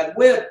harder with that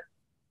whip.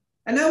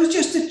 And I was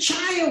just a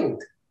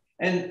child.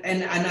 And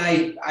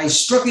I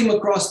struck him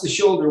across the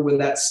shoulder with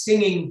that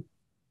stinging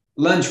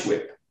lunge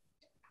whip.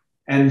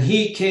 And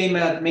he came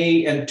at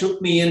me and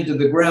took me into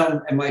the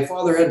ground. And my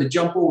father had to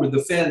jump over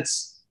the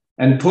fence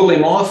and pull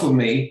him off of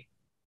me.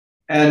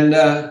 And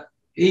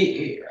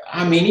he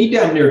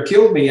damn near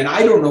killed me. And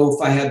I don't know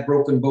if I had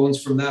broken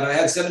bones from that. I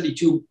had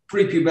 72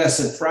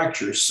 prepubescent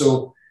fractures.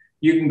 So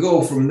you can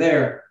go from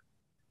there.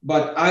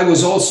 But I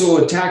was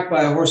also attacked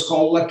by a horse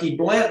called Lucky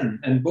Blanton,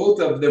 and both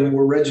of them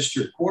were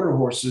registered quarter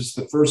horses,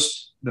 the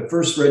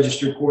first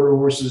registered quarter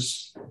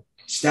horses,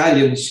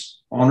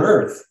 stallions on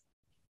earth.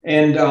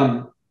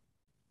 And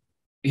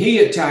he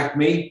attacked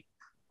me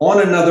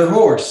on another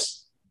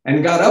horse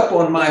and got up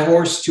on my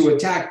horse to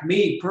attack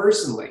me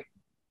personally.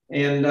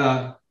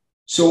 And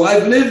so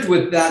I've lived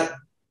with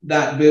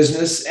that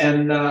business,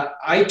 and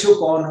I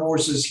took on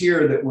horses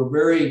here that were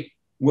very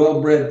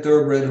well-bred,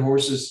 thoroughbred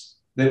horses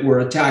that were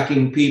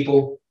attacking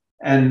people,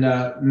 and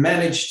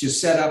managed to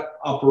set up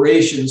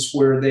operations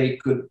where they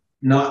could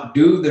not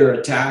do their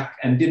attack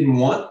and didn't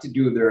want to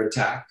do their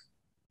attack.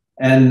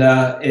 And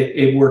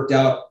it worked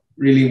out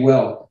really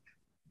well.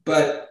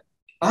 But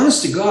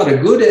honest to God, a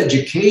good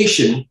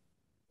education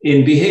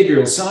in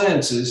behavioral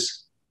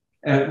sciences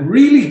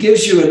really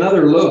gives you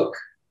another look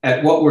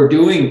at what we're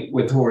doing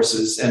with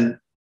horses. And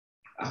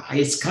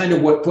it's kind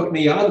of what put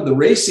me out of the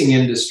racing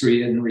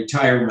industry in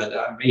retirement.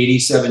 I'm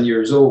 87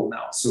 years old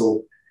now.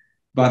 So,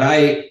 but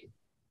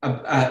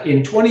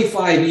in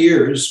 25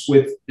 years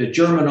with the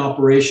German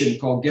operation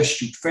called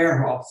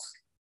Gestüt-Verhof,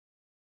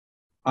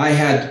 I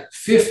had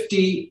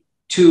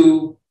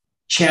 52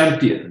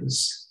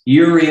 champions,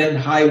 year-in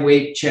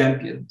high-weight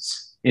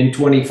champions in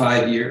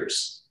 25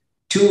 years,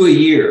 2 a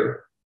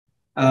year.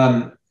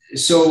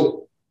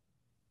 So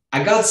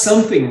I got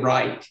something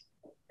right.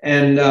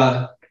 And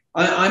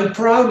I'm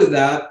proud of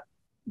that,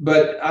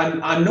 but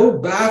I'm no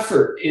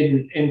Baffert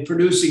in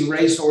producing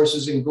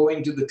racehorses and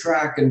going to the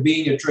track and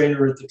being a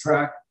trainer at the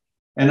track.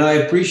 And I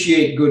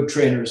appreciate good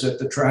trainers at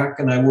the track,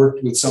 and I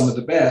worked with some of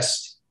the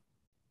best.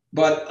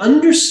 But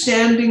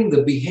understanding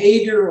the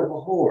behavior of a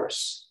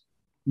horse,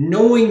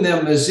 knowing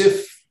them as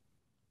if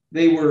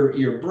they were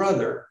your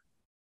brother,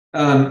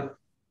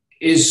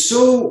 is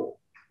so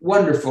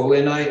wonderful.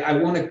 And I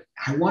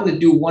want to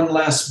do one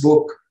last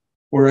book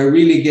where I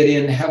really get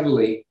in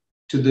heavily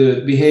to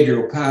the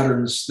behavioral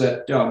patterns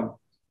that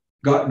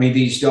got me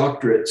these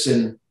doctorates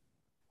and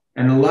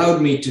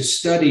allowed me to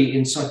study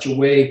in such a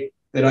way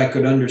that I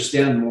could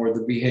understand more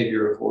the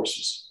behavior of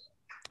horses.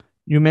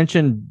 You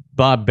mentioned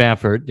Bob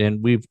Baffert,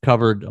 and we've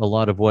covered a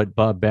lot of what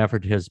Bob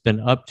Baffert has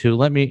been up to.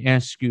 Let me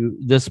ask you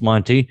this,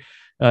 Monty.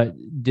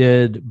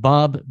 Did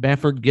Bob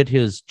Baffert get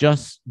his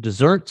just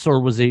desserts, or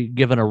was he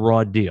given a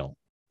raw deal?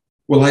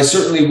 Well, I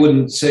certainly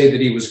wouldn't say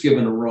that he was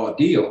given a raw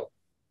deal.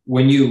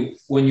 When you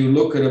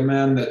look at a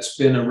man that's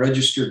been a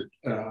registered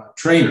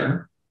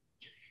trainer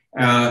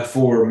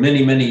for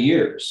many, many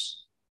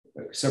years,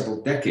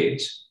 several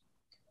decades,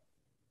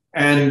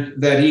 and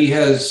that he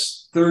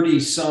has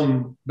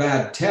 30-some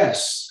bad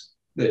tests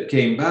that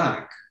came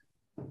back,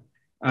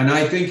 and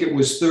I think it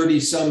was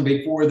 30-some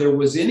before there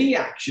was any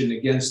action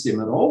against him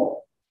at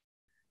all,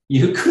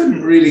 you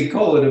couldn't really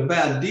call it a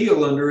bad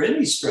deal under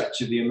any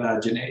stretch of the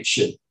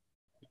imagination.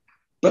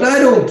 But I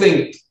don't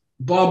think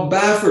Bob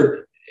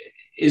Baffert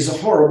is a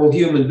horrible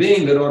human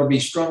being that ought to be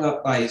strung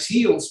up by his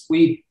heels.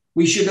 We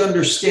should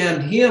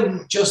understand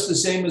him just the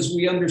same as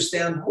we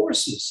understand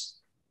horses.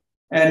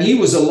 And he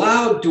was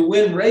allowed to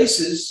win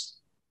races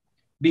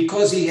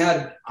because he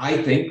had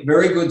I think,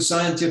 very good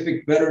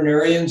scientific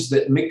veterinarians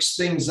that mixed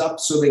things up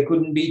so they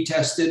couldn't be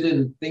tested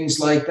and things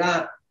like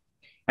that.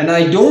 And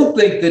I don't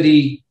think that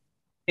he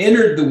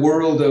entered the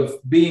world of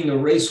being a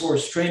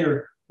racehorse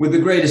trainer with the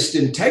greatest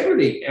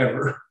integrity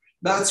ever.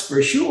 That's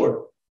for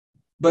sure.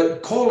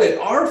 But call it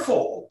our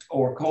fault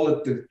or call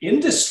it the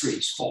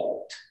industry's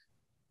fault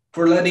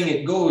for letting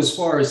it go as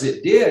far as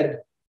it did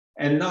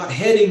and not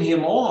heading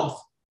him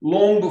off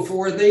long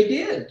before they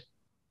did.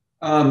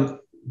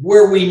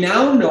 Where we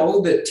now know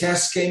that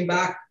tests came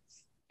back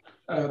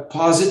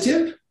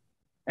positive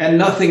and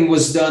nothing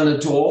was done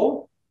at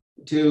all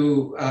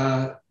to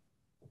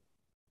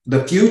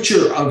the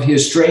future of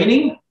his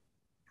training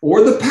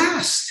or the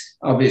past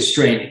of his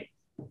training.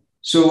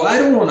 So I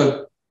don't want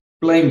to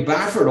blame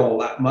Baffert all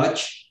that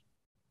much.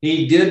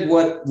 He did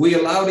what we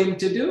allowed him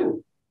to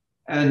do.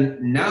 And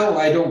now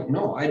I don't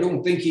know. I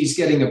don't think he's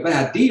getting a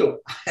bad deal.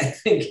 I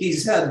think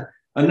he's had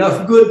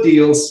enough good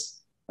deals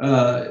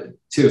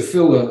to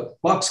fill a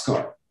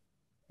boxcar.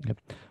 Yep.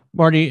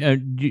 Marty,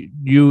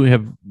 you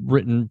have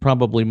written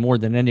probably more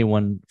than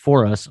anyone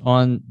for us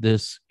on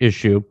this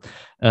issue.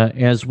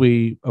 As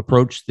we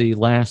approach the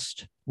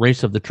last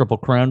race of the Triple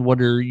Crown, what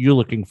are you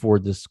looking for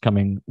this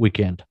coming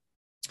weekend?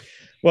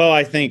 Well,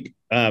 I think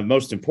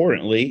most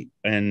importantly,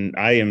 and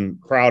I am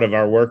proud of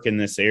our work in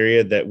this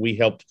area, that we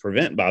helped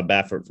prevent Bob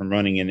Baffert from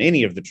running in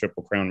any of the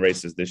Triple Crown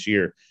races this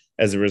year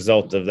as a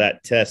result of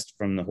that test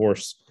from the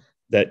horse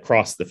that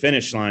crossed the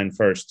finish line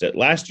first at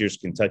last year's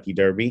Kentucky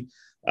Derby.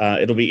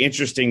 It'll be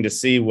interesting to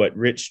see what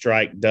Rich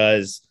Strike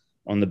does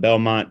on the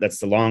Belmont. That's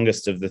the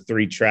longest of the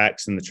 3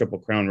 tracks in the Triple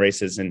Crown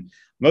races. And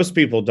most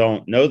people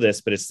don't know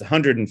this, but it's the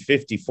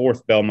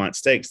 154th Belmont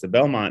Stakes. The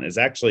Belmont is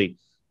actually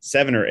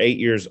 7 or 8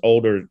 years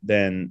older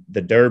than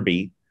the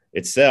Derby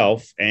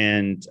itself,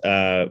 and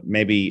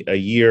maybe a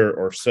year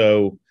or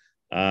so.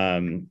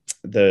 The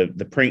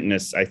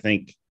Preakness, I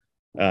think,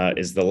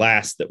 is the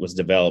last that was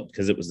developed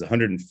because it was the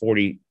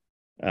 148th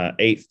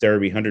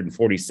Derby,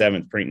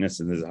 147th Preakness,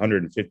 and there's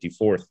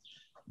 154th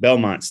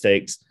Belmont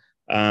Stakes.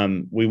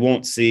 We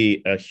won't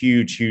see a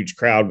huge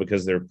crowd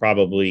because they're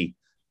probably,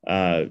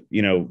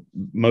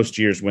 most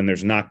years when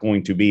there's not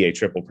going to be a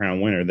Triple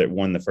Crown winner that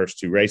won the first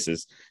 2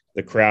 races,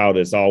 the crowd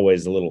is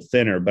always a little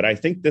thinner. But I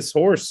think this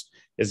horse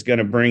is going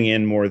to bring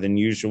in more than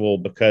usual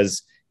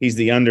because he's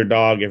the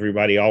underdog.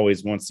 Everybody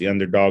always wants the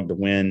underdog to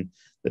win.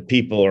 The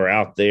people are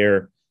out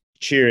there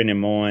cheering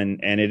him on,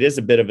 and it is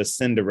a bit of a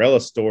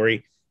Cinderella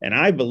story. And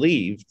I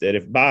believe that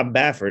if Bob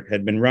Baffert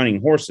had been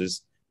running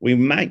horses, we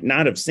might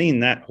not have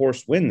seen that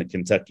horse win the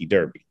Kentucky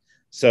Derby.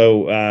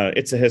 So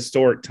it's a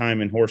historic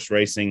time in horse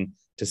racing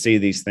to see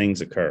these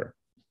things occur.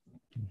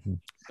 Mm-hmm.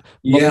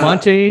 Yeah.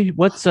 Monty,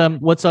 what's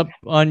up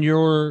on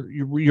your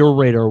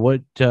radar?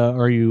 What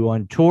are you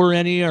on tour?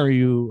 Are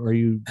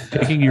you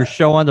taking your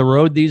show on the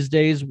road these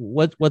days?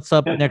 What's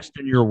up next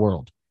in your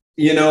world?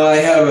 I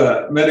have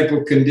a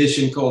medical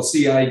condition called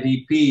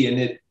CIDP,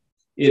 and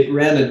it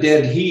ran a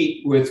dead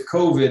heat with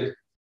COVID.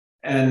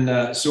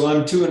 And so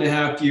I'm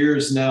 2.5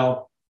 years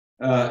now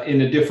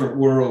in a different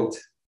world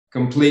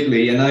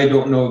completely. And I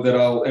don't know that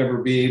I'll ever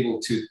be able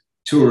to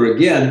tour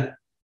again.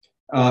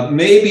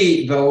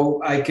 Maybe,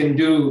 though, I can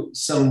do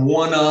some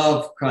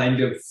one-off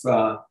kind of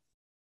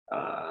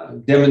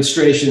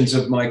demonstrations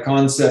of my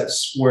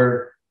concepts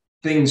where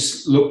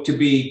things look to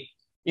be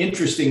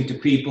interesting to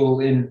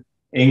people in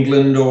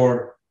England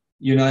or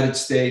United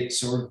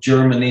States or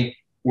Germany,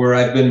 where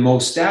I've been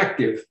most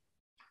active.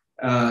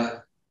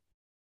 But,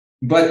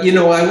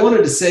 I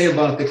wanted to say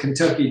about the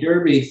Kentucky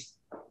Derby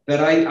that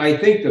I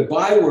think the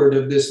byword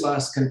of this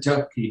last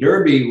Kentucky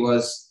Derby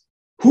was,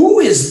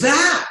 "Who is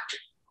that?"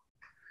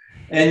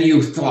 And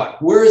you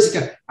thought, where is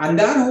it? And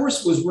that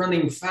horse was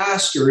running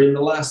faster in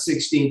the last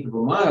 16th of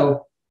a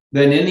mile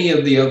than any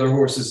of the other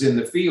horses in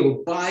the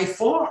field by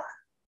far,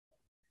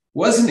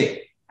 wasn't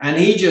he? And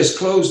he just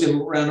closed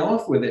and ran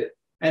off with it.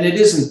 And it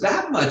isn't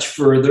that much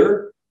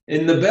further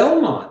in the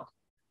Belmont.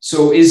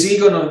 So is he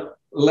going to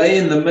lay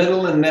in the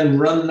middle and then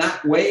run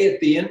that way at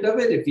the end of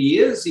it? If he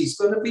is, he's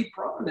going to be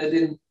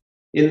prominent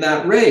in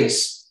that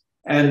race.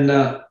 And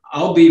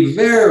I'll be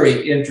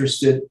very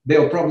interested.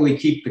 They'll probably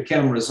keep the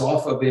cameras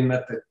off of him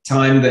at the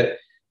time that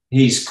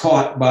he's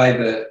caught by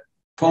the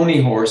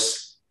pony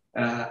horse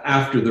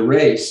after the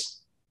race.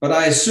 But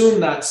I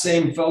assume that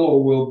same fellow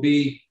will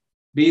be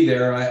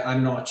there.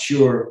 I'm not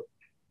sure.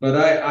 But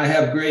I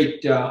have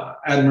great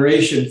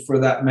admiration for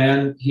that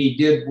man. He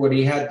did what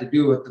he had to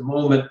do at the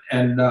moment.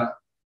 And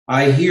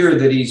I hear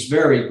that he's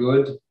very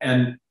good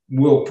and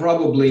will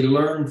probably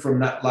learn from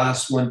that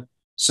last one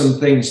some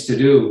things to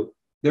do.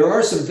 There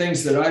are some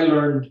things that I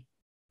learned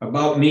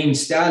about mean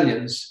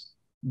stallions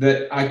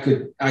that I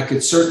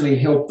could certainly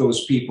help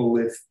those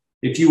people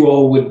if you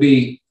all would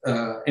be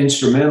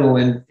instrumental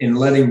in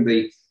letting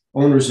the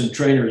owners and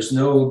trainers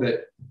know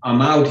that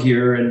I'm out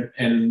here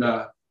and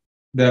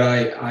that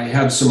I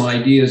have some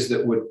ideas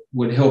that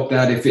would help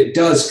that if it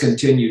does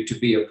continue to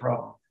be a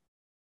problem.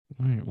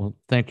 All right. Well,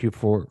 thank you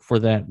for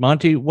that.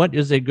 Monty, what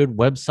is a good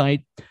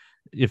website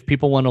if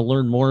people want to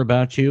learn more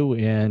about you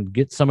and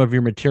get some of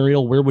your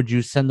material, where would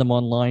you send them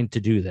online to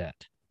do that?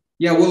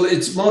 Yeah, well,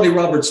 it's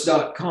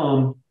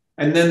montyroberts.com.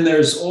 And then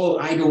there's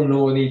I don't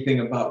know anything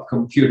about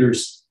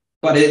computers,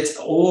 but it's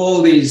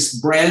all these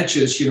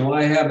branches. You know,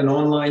 I have an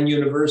online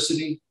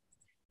university,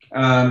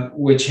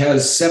 which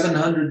has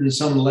 700 and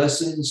some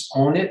lessons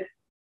on it.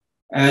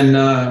 And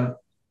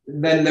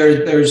then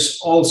there's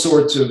all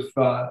sorts of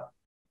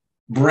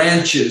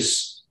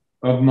branches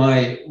of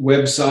my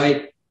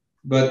website.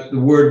 But the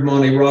word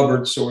Monty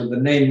Roberts, or the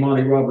name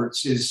Monty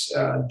Roberts, is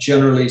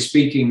generally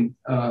speaking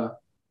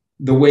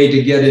the way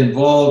to get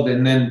involved,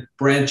 and then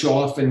branch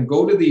off and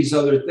go to these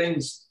other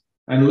things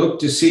and look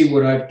to see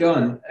what I've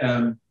done.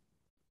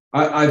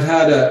 I've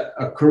had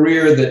a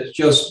career that's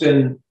just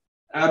been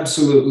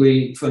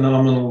absolutely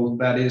phenomenal.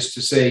 That is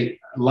to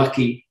say,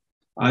 lucky.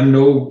 I'm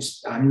no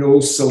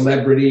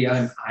celebrity.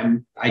 I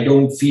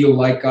don't feel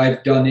like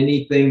I've done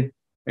anything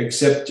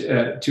except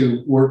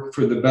to work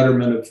for the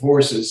betterment of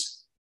horses.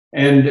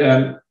 And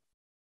in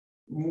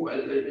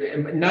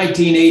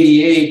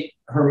 1988,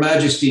 Her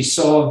Majesty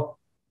saw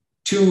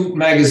 2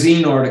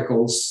 magazine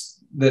articles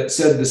that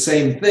said the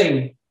same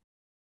thing.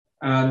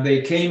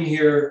 They came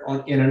here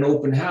in an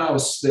open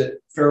house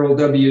that Farrell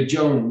W.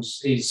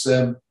 Jones, he's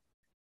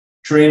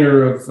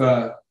trainer of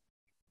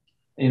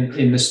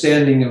in the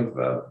standing of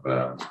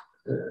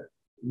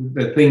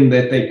the thing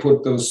that they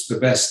put the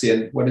best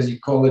in. What does he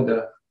call it?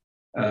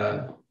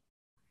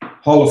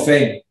 Hall of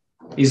Fame.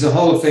 He's a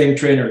Hall of Fame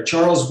trainer.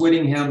 Charles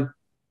Whittingham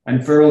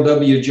and Farrell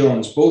W.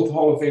 Jones, both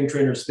Hall of Fame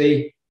trainers.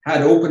 They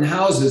had open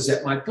houses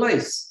at my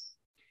place.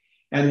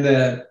 And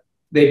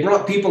they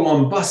brought people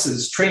on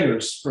buses,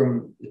 trainers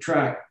from the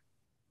track.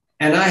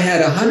 And I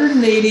had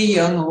 180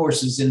 young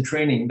horses in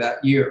training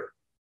that year,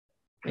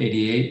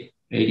 88,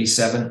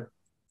 87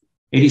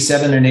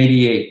 and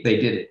 88, they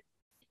did it.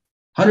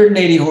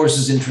 180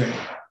 horses in training.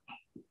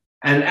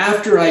 And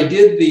after I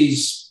did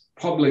these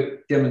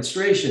public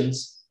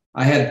demonstrations,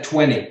 I had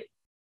 20.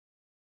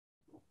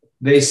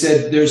 They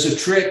said, there's a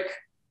trick.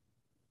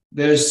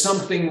 There's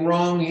something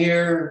wrong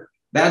here.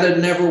 That'd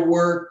never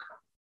work.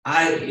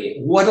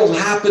 What'll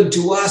happen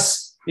to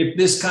us if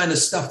this kind of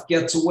stuff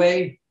gets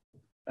away?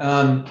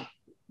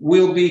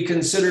 We'll be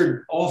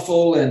considered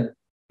awful. And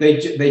they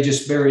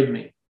just buried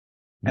me.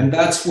 And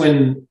that's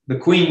when the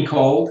Queen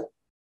called.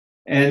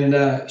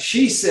 And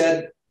she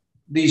said,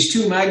 these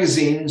 2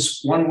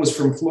 magazines, one was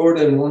from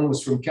Florida and one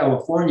was from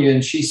California.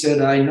 And she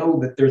said, I know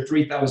that they're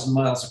 3,000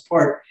 miles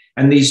apart.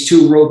 And these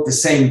 2 wrote the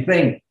same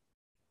thing.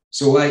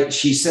 So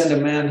she sent a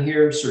man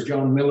here, Sir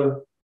John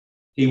Miller.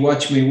 He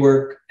watched me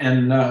work.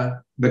 And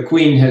the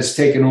Queen has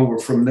taken over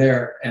from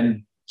there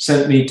and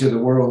sent me to the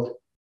world.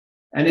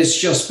 And it's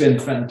just been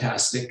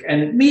fantastic.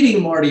 And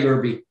meeting Marty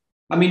Irby.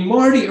 I mean,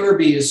 Marty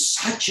Irby is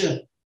such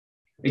an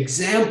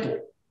example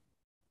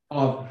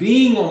of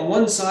being on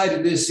one side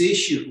of this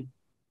issue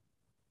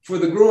for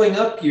the growing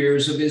up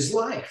years of his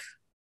life.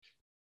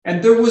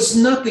 And there was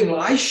nothing.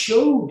 I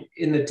showed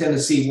in the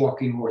Tennessee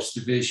Walking Horse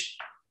Division.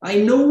 I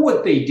know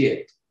what they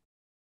did.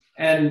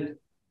 And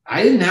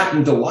I didn't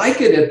happen to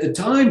like it at the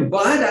time,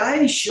 but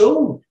I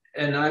showed.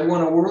 And I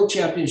won a world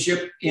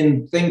championship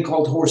in a thing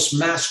called horse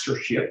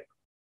mastership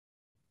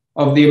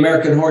of the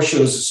American Horse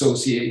Shows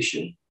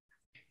Association.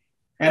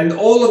 And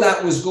all of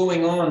that was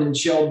going on in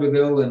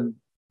Shelbyville and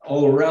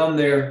all around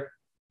there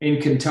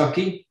in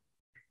Kentucky.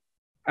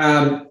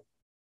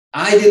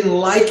 I didn't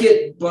like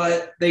it,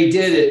 but they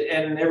did it,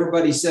 and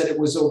everybody said it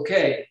was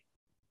okay.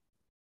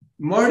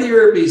 Marty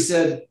Irby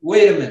said,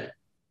 wait a minute.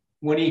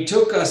 When he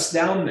took us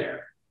down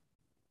there,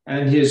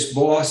 and his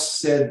boss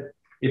said,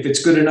 if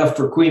it's good enough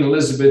for Queen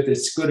Elizabeth,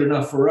 it's good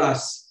enough for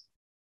us.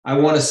 I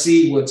want to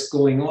see what's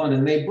going on.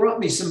 And they brought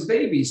me some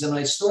babies, and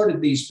I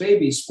started these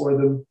babies for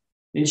them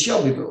in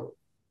Shelbyville.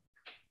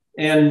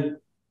 And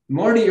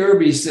Marty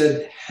Irby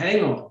said,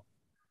 hang on.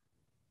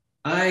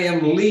 I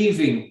am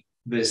leaving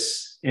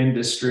this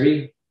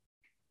industry,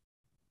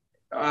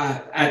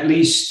 at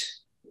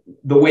least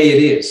the way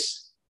it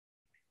is.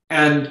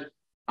 And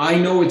I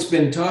know it's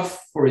been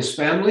tough for his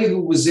family,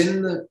 who was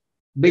in the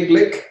big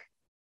lick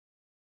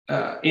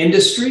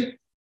industry,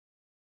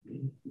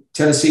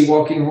 Tennessee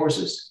Walking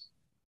Horses.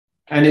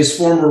 And his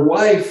former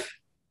wife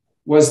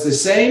was the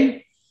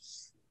same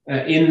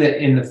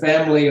in the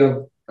family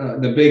of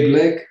the big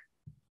lick.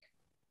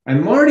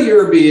 And Marty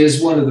Irby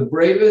is one of the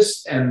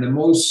bravest and the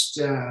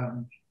most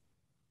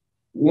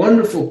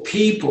wonderful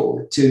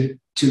people to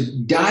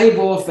dive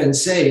off and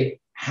say,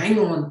 hang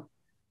on,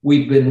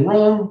 we've been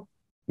wrong.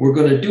 We're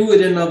going to do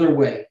it another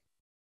way.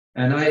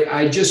 And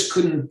I just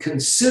couldn't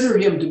consider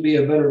him to be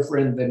a better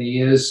friend than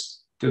he is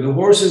to the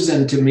horses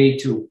and to me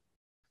too.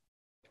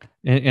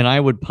 And I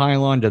would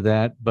pile on to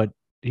that, but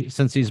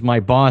since he's my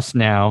boss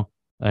now,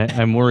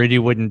 I'm worried he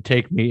wouldn't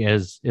take me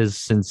as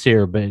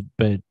sincere.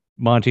 But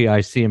Monty,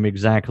 I see him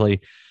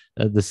exactly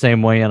the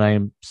same way, and I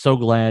am so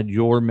glad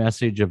your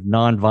message of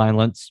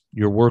nonviolence,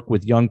 your work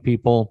with young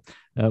people,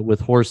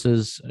 with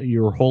horses,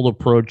 your whole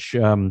approach.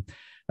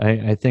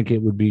 I think it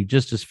would be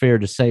just as fair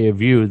to say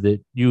of you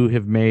that you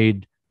have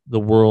made the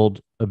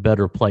world a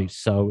better place.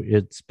 So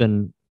it's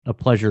been a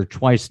pleasure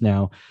twice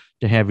now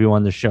to have you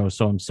on the show.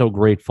 So I'm so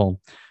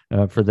grateful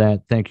for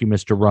that. Thank you,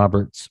 Mr.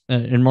 Roberts.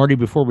 And Marty,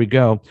 before we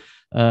go,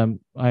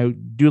 I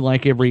do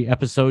like every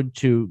episode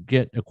to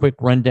get a quick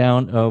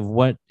rundown of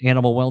what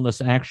Animal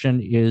Wellness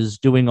Action is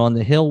doing on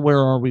the Hill. Where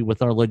are we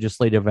with our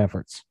legislative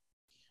efforts?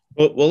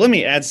 Well, let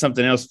me add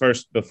something else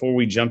first before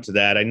we jump to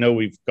that. I know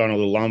we've gone a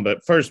little long,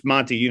 but first,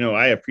 Monty,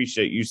 I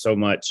appreciate you so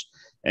much.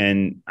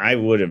 And I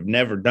would have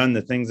never done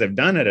the things I've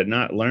done had I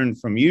not learned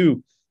from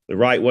you the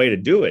right way to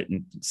do it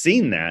and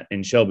seen that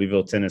in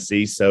Shelbyville,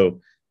 Tennessee. So,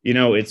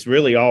 it's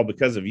really all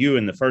because of you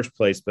in the first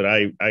place. But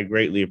I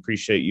greatly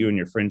appreciate you and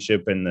your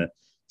friendship. And the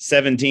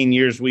 17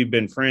 years we've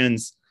been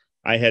friends,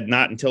 I had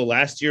not until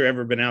last year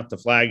ever been out to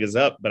Flag Is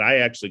Up, but I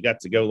actually got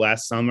to go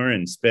last summer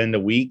and spend a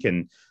week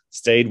and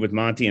stayed with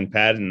Monty and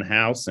Pat in the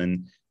house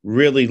and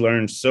really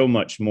learned so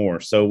much more.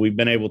 So we've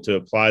been able to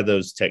apply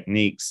those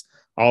techniques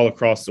all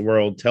across the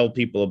world, tell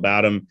people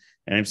about them.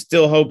 And I'm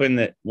still hoping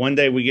that one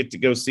day we get to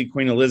go see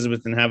Queen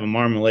Elizabeth and have a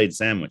marmalade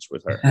sandwich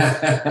with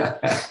her.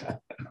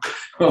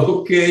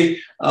 Okay,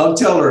 I'll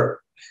tell her.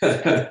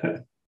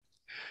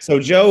 So,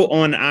 Joe,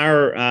 on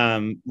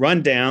our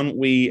rundown,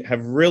 we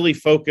have really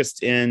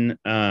focused in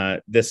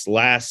this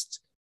last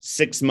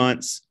 6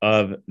 months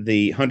of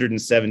the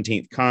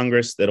 117th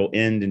Congress that'll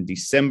end in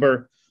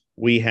December.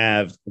 We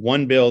have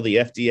one bill, the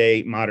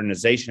FDA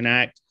Modernization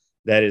Act,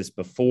 that is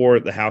before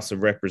the House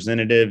of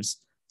Representatives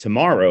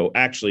tomorrow.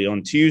 Actually,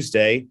 on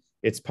Tuesday,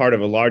 it's part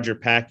of a larger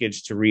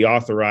package to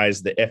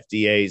reauthorize the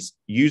FDA's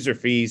user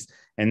fees.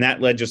 And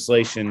that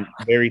legislation,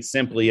 very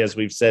simply, as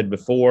we've said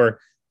before,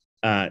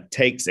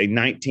 takes a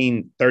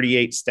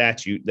 1938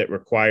 statute that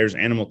requires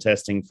animal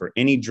testing for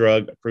any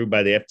drug approved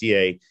by the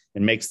FDA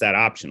and makes that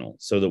optional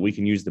so that we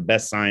can use the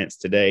best science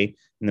today.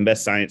 And the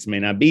best science may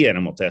not be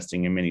animal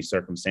testing in many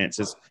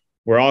circumstances.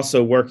 We're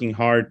also working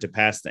hard to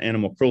pass the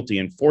Animal Cruelty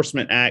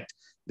Enforcement Act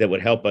that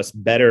would help us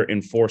better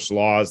enforce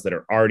laws that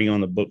are already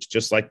on the books,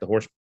 just like the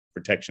Horse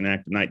Protection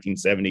Act of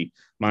 1970.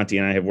 Monty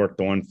and I have worked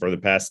on for the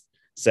past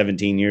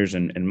 17 years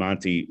and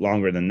Monty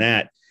longer than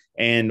that.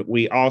 And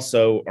we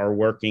also are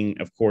working,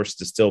 of course,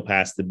 to still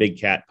pass the Big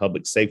Cat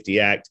Public Safety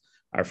Act.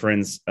 Our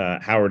friends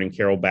Howard and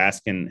Carol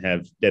Baskin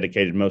have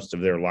dedicated most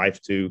of their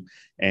life to,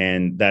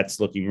 and that's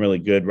looking really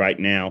good right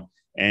now.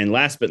 And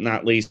last but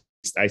not least,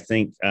 I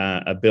think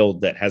a bill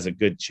that has a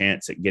good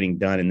chance at getting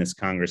done in this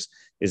Congress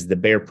is the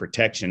Bear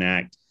Protection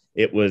Act.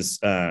 It was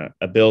a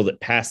bill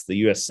that passed the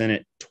U.S.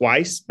 Senate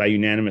twice by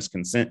unanimous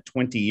consent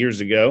 20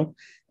 years ago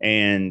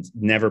and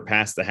never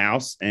passed the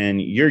House.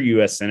 And your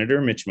U.S.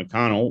 Senator, Mitch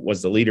McConnell,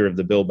 was the leader of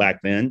the bill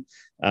back then.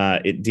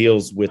 It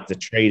deals with the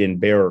trade in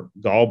bear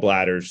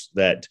gallbladders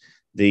that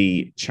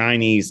the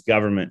Chinese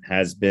government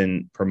has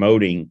been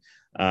promoting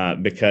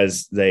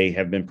because they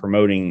have been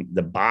promoting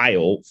the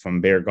bile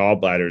from bear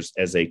gallbladders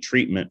as a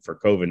treatment for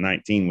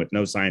COVID-19 with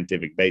no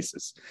scientific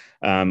basis.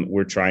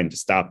 We're trying to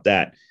stop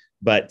that.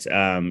 But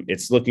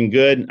it's looking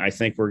good. I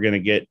think we're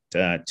going to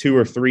get 2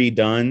 or 3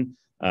 done.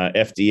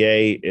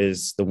 FDA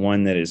is the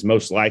one that is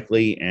most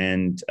likely.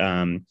 And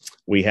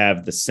we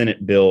have the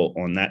Senate bill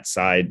on that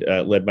side,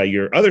 led by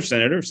your other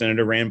senator,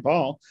 Senator Rand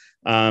Paul,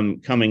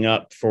 coming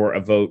up for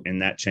a vote in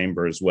that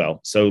chamber as well.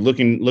 So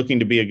looking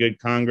to be a good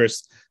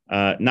Congress.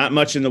 Not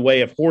much in the way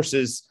of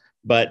horses,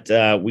 but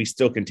we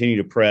still continue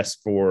to press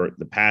for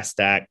the PAST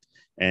Act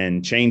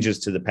and changes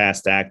to the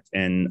PAST Act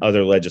and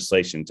other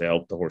legislation to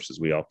help the horses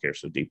we all care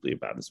so deeply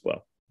about as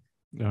well.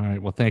 All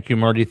right. Well, thank you,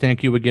 Marty.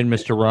 Thank you again,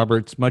 Mr.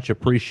 Roberts. Much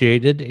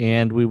appreciated.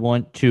 And we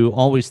want to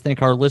always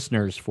thank our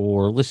listeners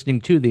for listening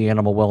to the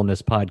Animal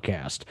Wellness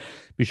Podcast.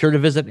 Be sure to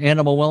visit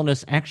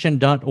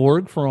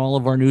animalwellnessaction.org for all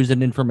of our news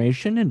and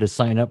information and to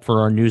sign up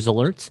for our news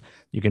alerts.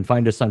 You can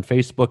find us on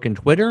Facebook and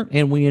Twitter,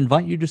 and we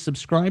invite you to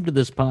subscribe to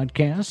this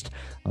podcast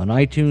on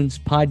iTunes,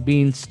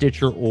 Podbean,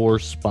 Stitcher, or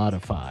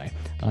Spotify.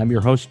 I'm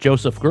your host,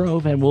 Joseph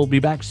Grove, and we'll be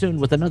back soon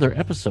with another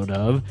episode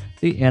of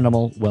the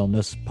Animal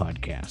Wellness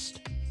Podcast.